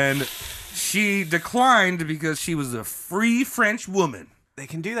twice, and she declined because she was a free French woman. they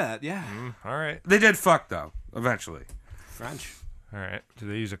can do that, yeah. All right. They did fuck though, eventually. French. All right. Do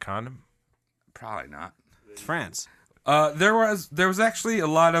they use a condom? Probably not. It's France. There was actually a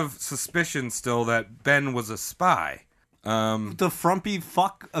lot of suspicion still that Ben was a spy. The frumpy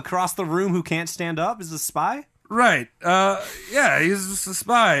fuck across the room who can't stand up is a spy? Right. Yeah, he's just a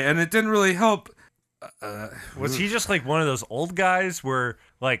spy, and it didn't really help Was he just like one of those old guys where,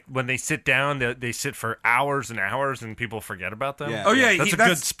 like, when they sit down, they sit for hours and hours and people forget about them? Yeah. Oh yeah, That's a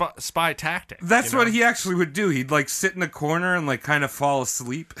good spy tactic. That's you know? what he actually would do. He'd like sit in a corner and like kind of fall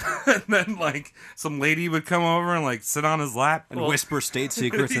asleep, and then like some lady would come over and like sit on his lap. And whisper state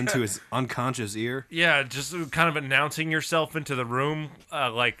secrets into his unconscious ear. Yeah, just kind of announcing yourself into the room,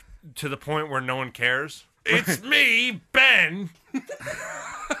 like to the point where no one cares. It's me, Ben.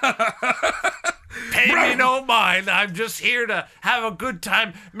 Pay me no mind. I'm just here to have a good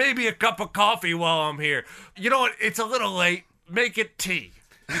time. Maybe a cup of coffee while I'm here. You know what? It's a little late. Make it tea.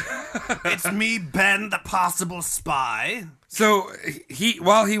 It's me, Ben, the possible spy. So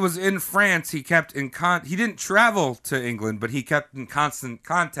while he was in France, he kept he didn't travel to England, but he kept in constant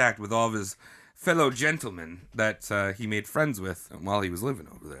contact with all of his fellow gentlemen that he made friends with while he was living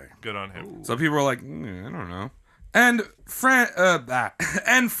over there. Good on him. So people were like, I don't know. And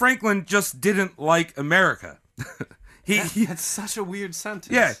and Franklin just didn't like America. That's such a weird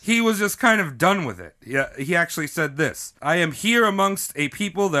sentence. Yeah, he was just kind of done with it. Yeah, he actually said this: "I am here amongst a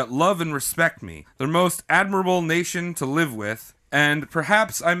people that love and respect me, the most admirable nation to live with, and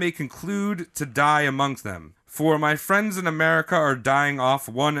perhaps I may conclude to die amongst them. For my friends in America are dying off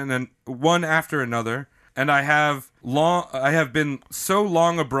one after another, and I have been so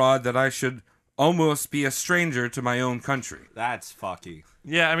long abroad that I should almost be a stranger to my own country." That's fucky.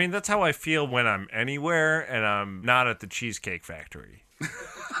 Yeah, I mean, that's how I feel when I'm anywhere and I'm not at the Cheesecake Factory.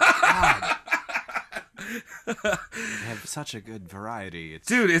 They have such a good variety.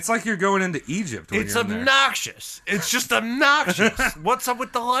 Dude, it's like you're going into Egypt. When It's you're in there. obnoxious. It's just obnoxious. What's up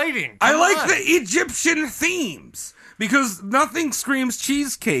with the lighting? I Come like on. the Egyptian themes because nothing screams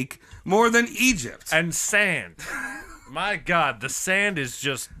cheesecake more than Egypt. And sand. My God, the sand is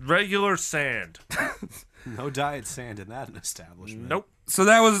just regular sand. No diet sand in that establishment. Nope. So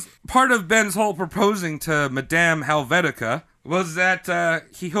that was part of Ben's whole proposing to Madame Helvetica, was that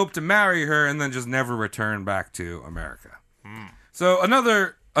he hoped to marry her and then just never return back to America. So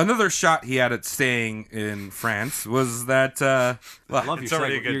another shot he had at staying in France was that I love It's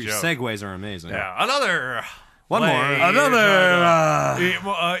already a good your joke. segues are amazing. Yeah, another. One more.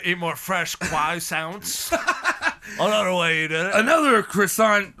 Eat more fresh croissants. Another way you did it. another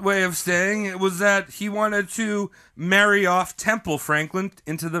croissant way of staying was that he wanted to marry off Temple Franklin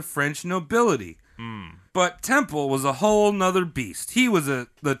into the French nobility. But Temple was a whole nother beast. He was the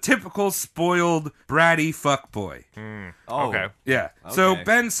typical spoiled, bratty fuckboy. Oh, Okay. Yeah. So Okay.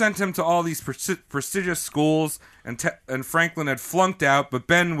 Ben sent him to all these prestigious schools, and Franklin had flunked out, but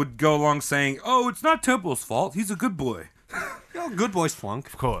Ben would go along saying, "Oh, it's not Temple's fault. He's a good boy." Good boys flunk.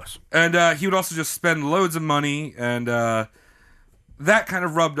 Of course. And he would also just spend loads of money, and that kind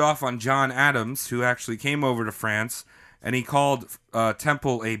of rubbed off on John Adams, who actually came over to France, and he called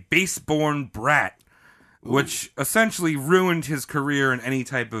Temple a base-born brat, which essentially ruined his career in any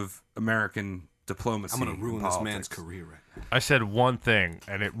type of American diplomacy. I'm going to ruin and this politics. man's career right now. I said one thing,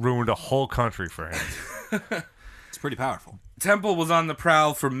 and it ruined a whole country for him. It's pretty powerful. Temple was on the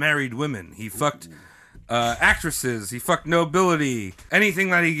prowl for married women. He fucked actresses. He fucked nobility. Anything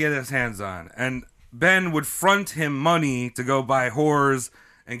that he could get his hands on. And Ben would front him money to go buy whores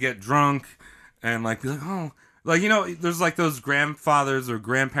and get drunk and like be like, oh, like, you know, there's like those grandfathers or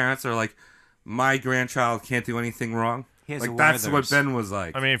grandparents that are like, my grandchild can't do anything wrong. He has Like a that's what Werther's. Ben was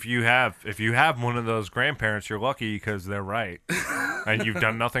like. I mean, if you have one of those grandparents, you're lucky because they're right, and you've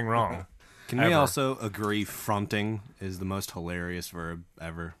done nothing wrong. Can we Ever. also agree fronting is the most hilarious verb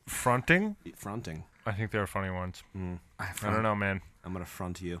ever? Fronting? Fronting. I think there are funny ones. I don't know, man. I'm going to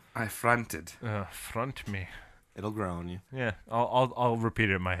front you. I fronted. Front me. It'll grow on you. Yeah, I'll repeat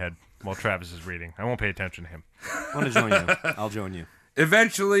it in my head while Travis is reading. I won't pay attention to him. I want to join you. I'll join you.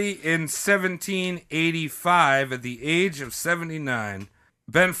 Eventually, in 1785, at the age of 79,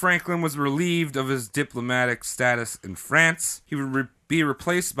 Ben Franklin was relieved of his diplomatic status in France. He would be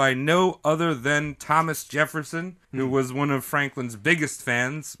replaced by no other than Thomas Jefferson, who was one of Franklin's biggest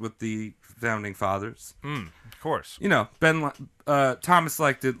fans with the founding fathers. Of course. You know, Thomas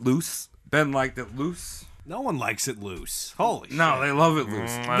liked it loose. Ben liked it loose. No one likes it loose. Holy No, shit. they love it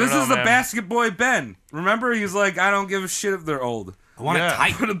loose. I don't This know, is the man. basket boy Ben. Remember, he's like, I don't give a shit if they're old. I want Yeah. it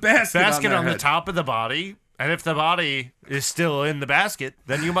tight. Put a basket On the head. top of the body, and if the body is still in the basket,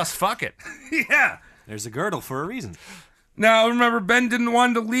 then you must fuck it. Yeah. There's a girdle for a reason. Now, remember, Ben didn't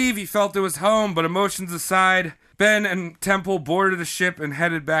want to leave. He felt it was home, but emotions aside, Ben and Temple boarded a ship and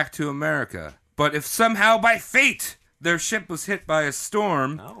headed back to America. But if somehow by fate their ship was hit by a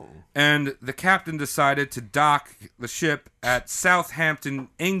storm, Oh. and the captain decided to dock the ship at Southampton,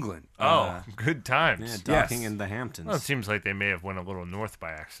 England. Oh, good Yeah, times. docking Yes. in the Hamptons. Well, it seems like they may have went a little north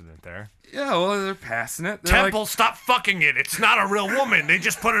by accident there. Yeah, well, they're passing it. They're Temple, stop fucking it. It's not a real woman. They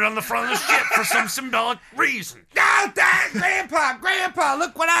just put it on the front of the ship for some symbolic reason. Like, Grandpa,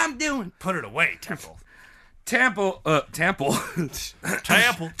 look what I'm doing. Put it away, Temple. Temple. Temple.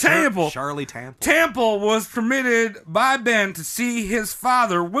 Charlie Temple. Temple was permitted by Ben to see his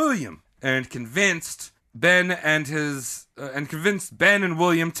father, William, and convinced Ben and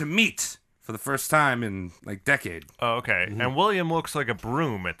William to meet for the first time in like decade. Oh, okay. And William looks like a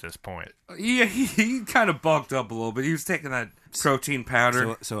broom at this point. Yeah, he kind of bulked up a little bit. He was taking that protein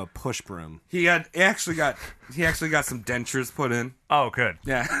powder. So a push broom. He actually got some dentures put in. Oh, good.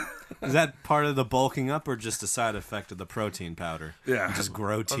 Yeah. Is that part of the bulking up or just a side effect of the protein powder? Yeah. Just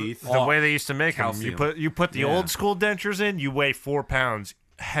grow teeth? The way they used to make them. calcium. You put the Yeah. old school dentures in, you weigh 4 pounds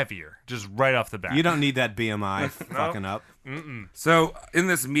heavier, just right off the bat. You don't need that BMI fucking up. So, in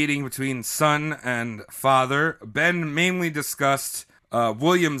this meeting between son and father, Ben mainly discussed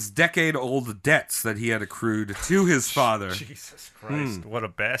William's decade-old debts that he had accrued to his father. Jesus Christ, what a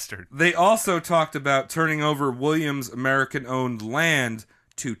bastard. They also talked about turning over William's American-owned land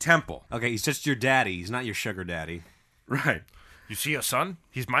to Temple. Okay, he's just your daddy. He's not your sugar daddy. Right. You see your son?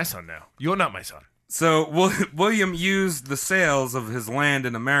 He's my son now. You're not my son. So, William used the sales of his land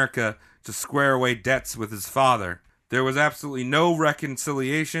in America to square away debts with his father. There was absolutely no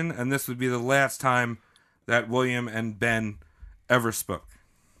reconciliation, and this would be the last time that William and Ben ever spoke.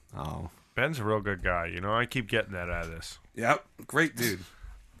 Oh. Ben's a real good guy. You know, I keep getting that out of this. Yep, great dude.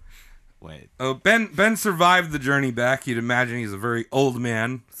 Wait. Oh, Ben survived the journey back. You'd imagine he's a very old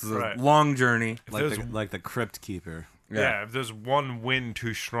man. This is a Right. long journey. Like the crypt keeper. Yeah. If there's one wind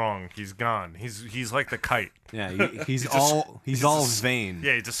too strong, he's gone. He's like the kite. Yeah, he's all vain.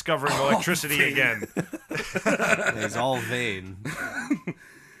 Yeah, he's discovering electricity again. Yeah, he's all vain.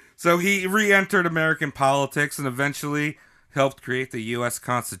 So he re-entered American politics and eventually helped create the U.S.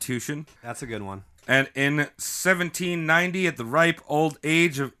 Constitution. That's a good one. And in 1790, at the ripe old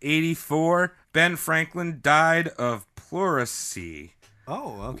age of 84, Ben Franklin died of pleurisy,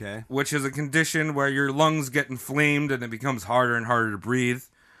 Oh, okay. which is a condition where your lungs get inflamed and it becomes harder and harder to breathe.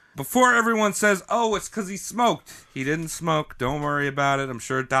 Before everyone says, oh, it's because he smoked. He didn't smoke. Don't worry about it. I'm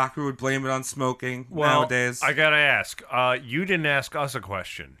sure a doctor would blame it on smoking nowadays. I gotta ask. You didn't ask us a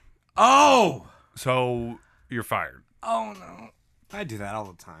question, Oh! so you're fired. Oh, no. I do that all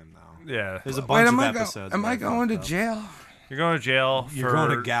the time, though. Yeah, There's a Wait, bunch am of I, episodes. am where I going to fucked up. jail? you're going to jail. You're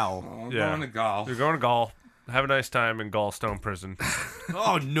going to Gal. I'm Yeah. going to Gaul. You're going to Gaul. Have a nice time in Gallstone Prison.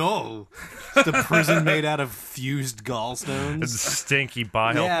 Oh no! The prison made out of fused It's gallstones. stinky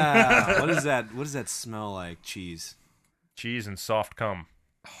bile, Yeah. What is that? What does that smell like? Cheese. cheese, and soft cum.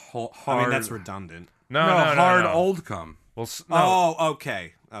 Hard, I mean, that's redundant. No, hard no. old cum. Well, no, Oh,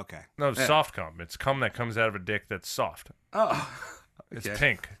 okay. Okay. no, soft cum. It's cum that comes out of a dick that's soft. Oh, It's okay.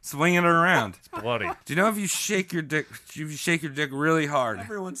 pink, Swinging it around. bloody. Do you know if you shake your dick really hard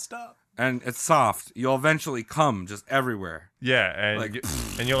Everyone stop. and it's soft, you'll eventually cum just everywhere. Yeah, and Like-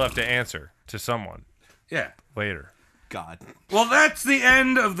 and you'll have to answer to someone Yeah. later. God. Well, that's the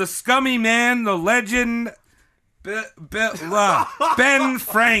end of the scummy man, the legend, Ben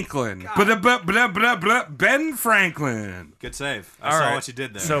Franklin. Ben Franklin. Good save. I All saw right. what you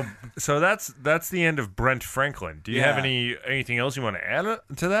did there. So that's the end of Brent Franklin. Do you have anything else you want to add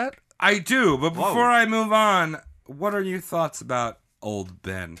to that? I do, but before I move on, what are your thoughts about old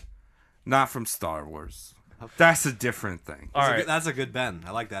Ben? Not from Star Wars. That's a different thing. All right. That's a good Ben.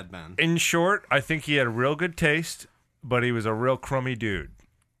 I like that Ben. In short, I think he had real good taste, but he was a real crummy dude.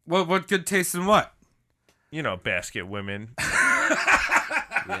 What good taste in what? You know, basket women.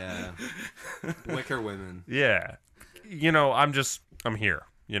 Yeah. Wicker women. Yeah. You know, I'm here,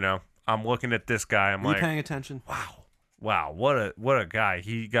 you know. I'm looking at this guy. I'm Are you like, paying attention? wow, what a guy.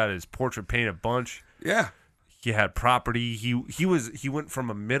 He got his portrait painted a bunch. Yeah. He had property. He went from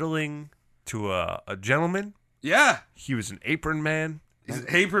a middling to a gentleman. Yeah. He was an apron man. He's an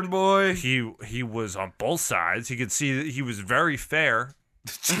apron boy. He was on both sides. He could see that he was very fair.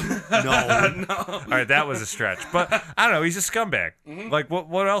 No. All right, that was a stretch, but I don't know. He's a scumbag. Like,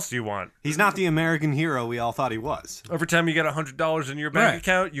 what else do you want? He's not the American hero we all thought he was. Every time you get $100 in your bank Right.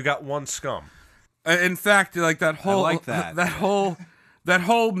 account, you got one scum. In fact, like that whole like that. that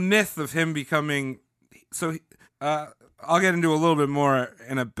whole myth of him becoming I'll get into a little bit more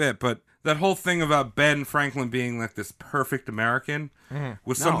in a bit, but that whole thing about Ben Franklin being like this perfect American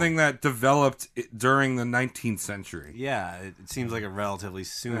was something that developed during the 19th century. Yeah, it seems like a relatively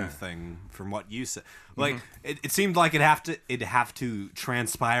soon thing from what you said. Like it seemed like it'd have to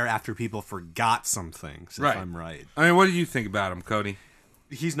transpire after people forgot some things. If I'm right. I mean, what do you think about him, Cody?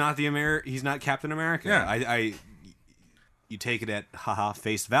 He's not he's not Captain America. Yeah. You take it at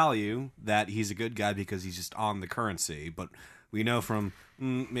face value that he's a good guy because he's just on the currency, but we know from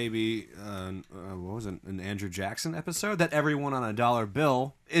maybe what was it, an Andrew Jackson episode, that everyone on a dollar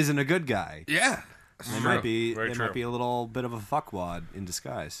bill isn't a good guy. Yeah, They might be a little bit of a fuckwad in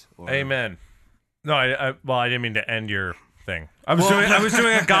disguise. Amen. No, I didn't mean to end your thing. I was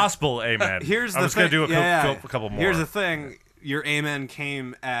doing a gospel amen. Here's the I was going to do a couple more. Here's the thing: your amen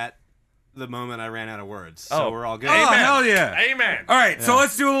came at the moment I ran out of words, so we're all good. Oh, hell yeah. Amen. All right, so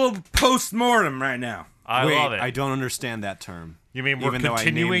let's do a little post-mortem right now. I Wait, love it. I don't understand that term. You mean we're even though I named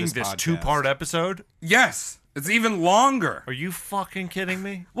continuing this this podcast. 2-part episode? Yes, it's even longer. Are you fucking kidding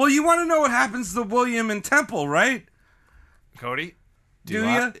me? Well, you want to know what happens to William and Temple, right? Cody? Do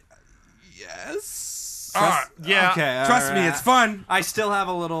I? you? Yes. Yeah. Okay. Trust me, it's fun. I still have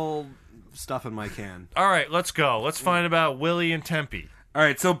a little stuff in my can. All right, let's go. Let's find about Willie and Tempe. All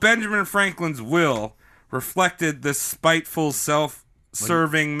right, so Benjamin Franklin's will reflected the spiteful,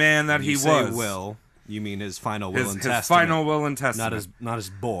 self-serving man that he You say was. will, you mean his final will and His testament? final will and testament. not his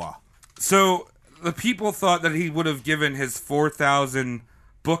boa. So the people thought that he would have given his 4,000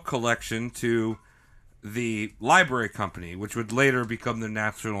 book collection to the library company, which would later become the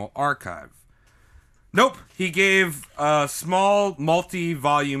National Archive. Nope, he gave a small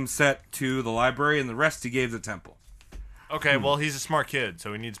multi-volume set to the library, and the rest he gave the temple. Okay, well, he's a smart kid,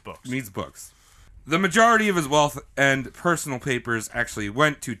 so he needs books. Needs books. The majority of his wealth and personal papers actually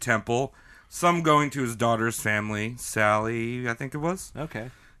went to Temple, some going to his daughter's family, Sally, I think it was. Okay.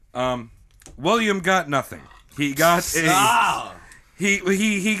 William got nothing. He got a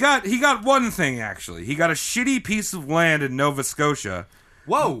he got one thing actually. He got a shitty piece of land in Nova Scotia.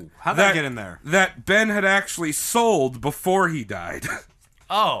 Whoa! How'd that get in there? That Ben had actually sold before he died.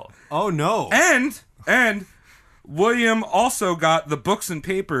 Oh. Oh no! And William also got the books and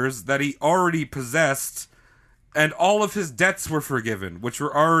papers that he already possessed, and all of his debts were forgiven, which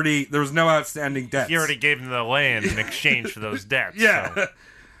were already, there was no outstanding debts. He already gave him the land in exchange for those debts. Yeah.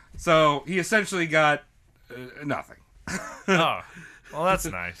 So he essentially got nothing. Oh, well, that's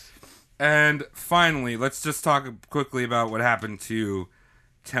nice. And finally, let's just talk quickly about what happened to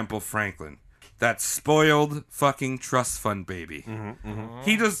Temple Franklin. That spoiled fucking trust fund baby.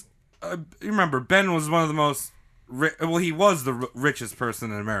 He just, remember, Ben was one of the most, he was the richest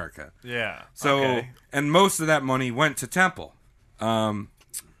person in America. Yeah. So, okay. And most of that money went to Temple.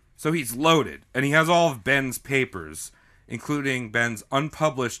 So he's loaded, and he has all of Ben's papers, including Ben's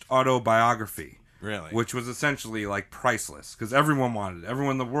unpublished autobiography. Really? Which was essentially like priceless, because everyone wanted it.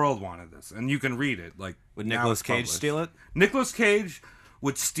 Everyone in the world wanted this, and you can read it. Like, Would now Nicolas it's Cage published. steal it? Nicolas Cage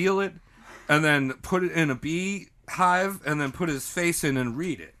would steal it, and then put it in a beehive, and then put his face in and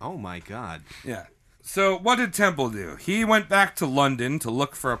read it. Oh my god! Yeah. So what did Temple do? He went back to London to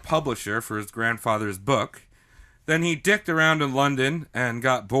look for a publisher for his grandfather's book. Then he dicked around in London and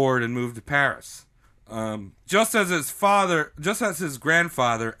got bored and moved to Paris. Just as his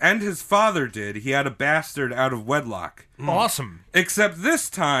grandfather and his father did, he had a bastard out of wedlock. Awesome. Except this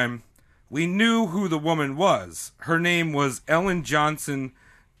time, we knew who the woman was. Her name was Ellen Johnson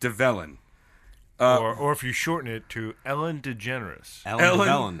de Velen. Or if you shorten it to Ellen DeGeneres.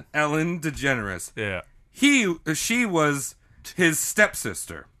 Ellen. Ellen DeGeneres. Yeah. She was his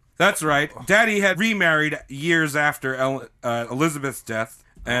stepsister. That's right. Daddy had remarried years after Elizabeth's death,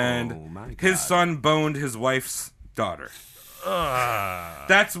 and my God. his son boned his wife's daughter.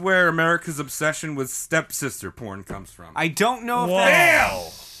 That's where America's obsession with stepsister porn comes from. I don't know if Whoa.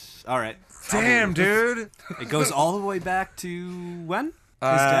 that's... All right. Damn, dude. It goes all the way back to when? His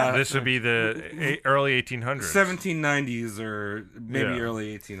dad? This would be the early 1800s. 1790s or maybe Yeah.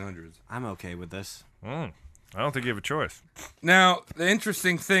 early 1800s. I'm okay with this. I don't think you have a choice. Now, the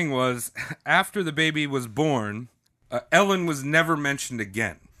interesting thing was, after the baby was born, Ellen was never mentioned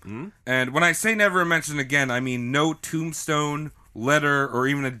again. And when I say never mentioned again, I mean no tombstone, letter, or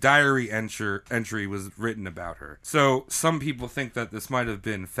even a diary entry was written about her. So some people think that this might have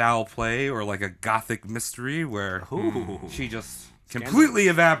been foul play or like a gothic mystery where she just completely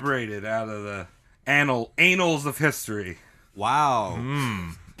evaporated out of the annals of history. Wow.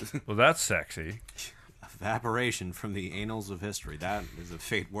 Well, that's sexy. Evaporation from the annals of history. That is a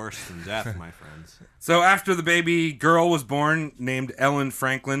fate worse than death, my friends. So after the baby girl was born, named Ellen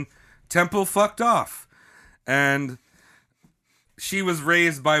Franklin, Temple fucked off. And she was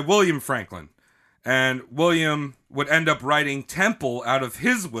raised by William Franklin. And William would end up writing Temple out of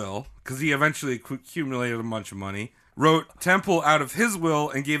his will, because he eventually accumulated a bunch of money, wrote Temple out of his will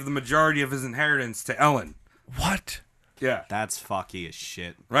and gave the majority of his inheritance to Ellen. What? Yeah. That's fucky as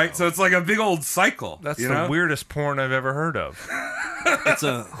shit. Right? So it's like a big old cycle. That's you the know? weirdest porn I've ever heard of. It's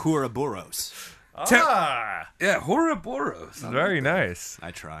a Ouroboros. Yeah, Ouroboros. Very nice. I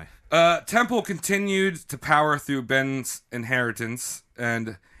try. Temple continued to power through Ben's inheritance,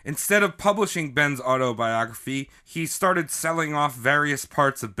 and instead of publishing Ben's autobiography, he started selling off various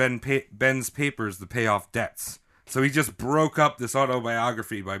parts of Ben's papers to pay off debts. So he just broke up this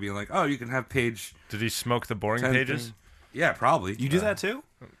autobiography by being like, oh, you can have page... Did he smoke the boring 10 pages? thing. Yeah, probably. You do that too?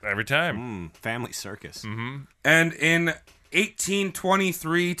 Every time. Family circus. And in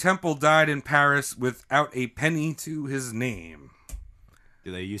 1823, Temple died in Paris without a penny to his name.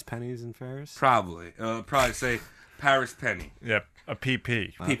 Do they use pennies in Paris? Probably. Probably say Paris penny. Yep. A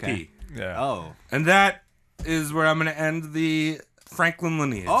PP. PP. Okay. Yeah. Oh. And that is where I'm going to end the Franklin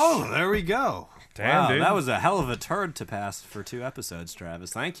lineage. Oh, there we go. Damn, wow, dude. that was a hell of a turd to pass for 2 episodes,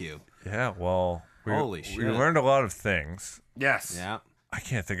 Travis. Thank you. Yeah, well, Holy we shit. learned a lot of things. Yes. Yeah. I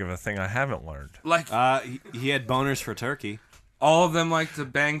can't think of a thing I haven't learned. Like, He had boners for turkey. all of them like to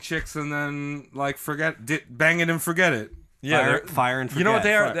bang chicks and then, like, bang it and forget it. Fire and forget. You know what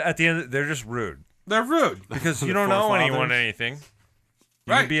they are? At the end, they're just rude. They're rude. Because you The don't know forefathers. anyone anything.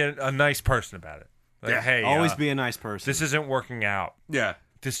 You Right. can be a nice person about it. Like, Yeah. hey, Always be a nice person. this isn't working out. Yeah.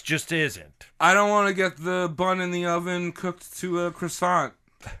 This just isn't. I don't want to get the bun in the oven cooked to a croissant.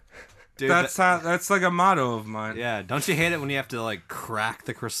 Dude, That's like a motto of mine. yeah, don't you hate it when you have to like crack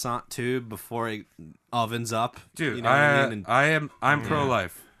the croissant tube before it ovens up? Dude, you know what I mean? And I'm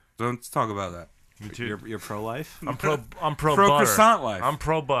pro-life. Don't talk about that. Me too. you're pro-life, I'm pro Pro butter. croissant life. I'm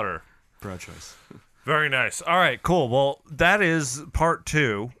pro butter. pro-choice. Very nice. All right, cool. Well, that is part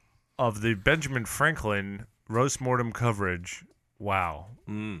 2 of the Benjamin Franklin roast mortem coverage. Wow.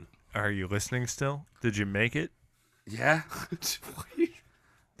 Are you listening still? Did you make it? Yeah.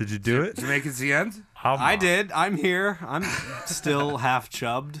 Did you do it? Did you make it to the end? I did. I'm here. I'm still half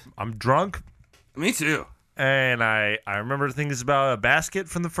chubbed. I'm drunk, Me too. and I remember things about a basket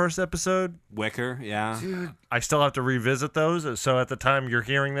from the first episode. Wicker, yeah. I still have to revisit those. So at the time you're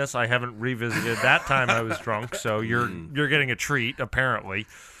hearing this, I haven't revisited that time I was drunk. So you're getting a treat, apparently.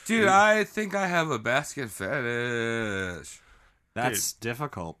 Dude, I think I have a basket fetish. That's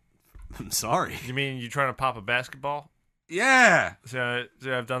difficult. I'm sorry. You mean you trying to pop a basketball? Yeah. See what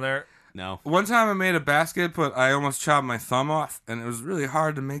I've done there? No. One time I made a basket, but I almost chopped my thumb off, and it was really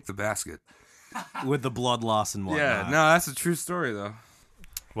hard to make the basket. With the blood loss and whatnot. Yeah, no, that's a true story, though.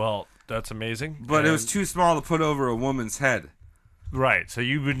 Well, that's amazing. But it was And- too small to put over a woman's head. right. So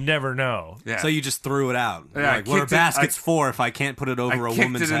you would never know. Yeah. So you just threw it out. Yeah, I like, what are kicked it- baskets for if I can't put it over I a kicked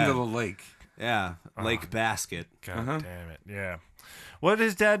woman's it head? into the lake. Yeah, lake basket. God damn it. Yeah. What did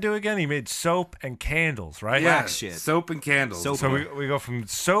his dad do again? He made soap and candles, right? Yeah, Wax shit. soap and candles. Soap. So we go from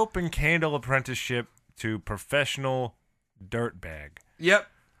soap and candle apprenticeship to professional dirtbag. Yep.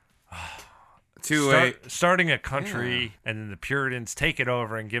 Starting a country, and then the Puritans take it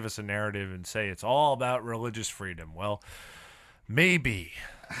over and give us a narrative and say it's all about religious freedom. Well, maybe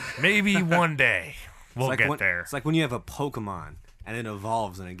one day we'll It's like get when, there. It's like when you have a Pokemon and it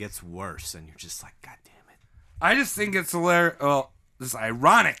evolves and it gets worse and you're just like, God damn it. I just think it's hilarious. Well, it's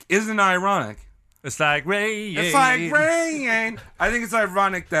ironic. Isn't it ironic? It's like rain. It's like rain. I think it's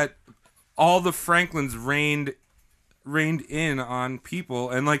ironic that all the Franklins reigned in on people,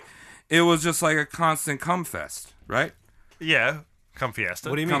 and like it was just like a constant cum fest, right? Yeah, come fiesta.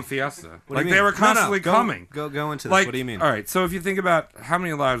 What do you mean? Cum fiesta. What do Like you they mean? were constantly Go- coming. Go into this. Like, What do you mean? All right, so if you think about how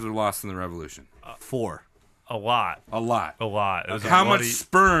many lives were lost in the Revolution, 4. A lot. a lot. A lot. It was a How much bloody-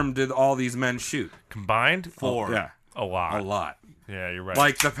 sperm did all these men shoot? combined? 4. Yeah, A lot. a lot. Yeah, you're right.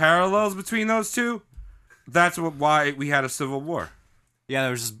 Like the parallels between those two. That's why we had a civil war. Yeah,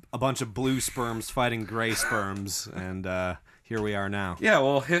 there was just a bunch of blue sperms fighting gray sperms, and here we are now. Yeah,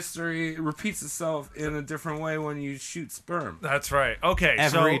 well, history repeats itself in a different way when you shoot sperm. That's right. Okay,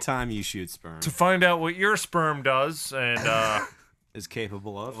 Every so time you shoot sperm to find out what your sperm does, and is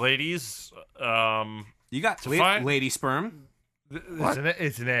capable of. ladies, You got find- lady sperm.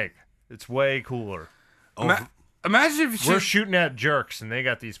 it's an egg. It's way cooler. Imagine if We're you shooting at jerks, and they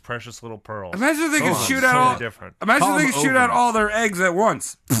got these precious little pearls. imagine if they could Oh, shoot it's out totally all. different. Imagine Call if they them could shoot out ovaries. all their eggs at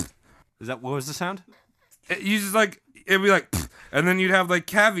once. Is that what was the sound? You just like it'd be like, and then you'd have like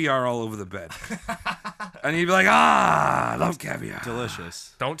caviar all over the bed. And you'd be like, I love caviar.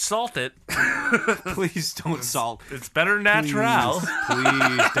 Delicious. Don't salt it. Please don't salt. It's better natural.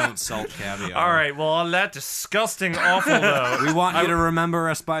 Please don't salt caviar. All right, well, on that disgusting, awful note. We want you to remember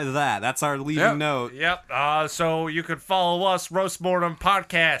us by that. That's our leading note. Yep. So you could follow us, Roast Mortem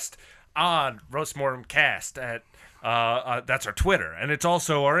Podcast, on Roast Mortem Cast at that's our Twitter, and it's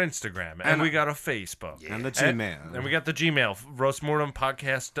also our Instagram, and we got a Facebook, and the Gmail, and we got the Gmail,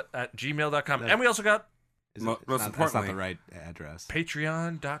 roastmortempodcast@gmail.com, and we also got Most that's importantly, not the right address.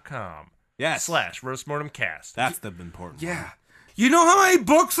 Patreon.com. Yes. /RoastMortemCast. That's the important one. yeah. You know how many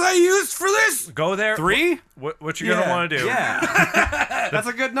books I used for this? Go there. 3? What you're gonna want to do? Yeah. That's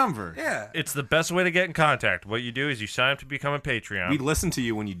a good number. Yeah. It's the best way to get in contact. What you do is you sign up to become a Patreon. We listen to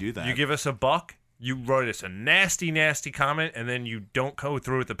you when you do that. You give us $1. You write us a nasty, nasty comment, and then you don't go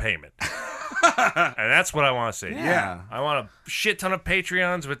through with the payment. And that's what I want to see. Yeah. I want a shit ton of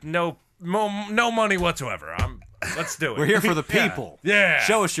Patreons with no money whatsoever. Let's do it. We're here for the people. Yeah.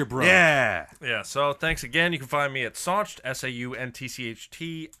 Show us your bro. Yeah. Yeah, so thanks again. You can find me at Saunched,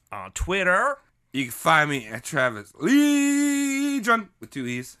 SAUNTCHT, on Twitter. You can find me at Travis Legion with 2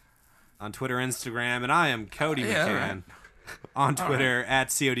 E's. On Twitter, Instagram, and I am Cody Yeah, McCann. right. On Twitter, at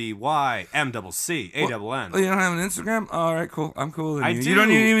CODYMCCANN. Oh, you don't have an Instagram? All right, cool. I'm cooler than I you. do. You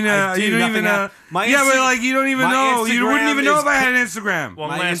don't even. I do. You don't Nothing even. else. My Yeah, but Insta- like you don't even my know. You wouldn't Instagram even know is if I had an Instagram. Well,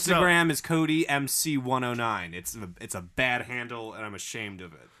 My last note. Instagram is CodyMC109. It's a bad handle, and I'm ashamed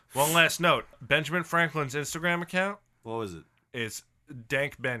of it. One last note. Benjamin Franklin's Instagram account What was it? is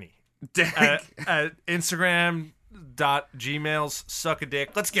Dank Benny. Dang. At Instagram.gmails suck a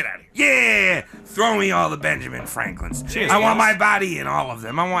dick. Let's get out of here. Yeah, throw me all the Benjamin Franklins. Cheers, I want guys. my body in all of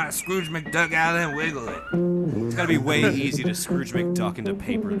them. I want Scrooge McDuck out there and wiggle it. It's gotta be way easy to Scrooge McDuck into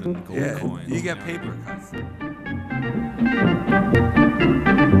paper than gold Yeah, coins. you get know? paper cuts.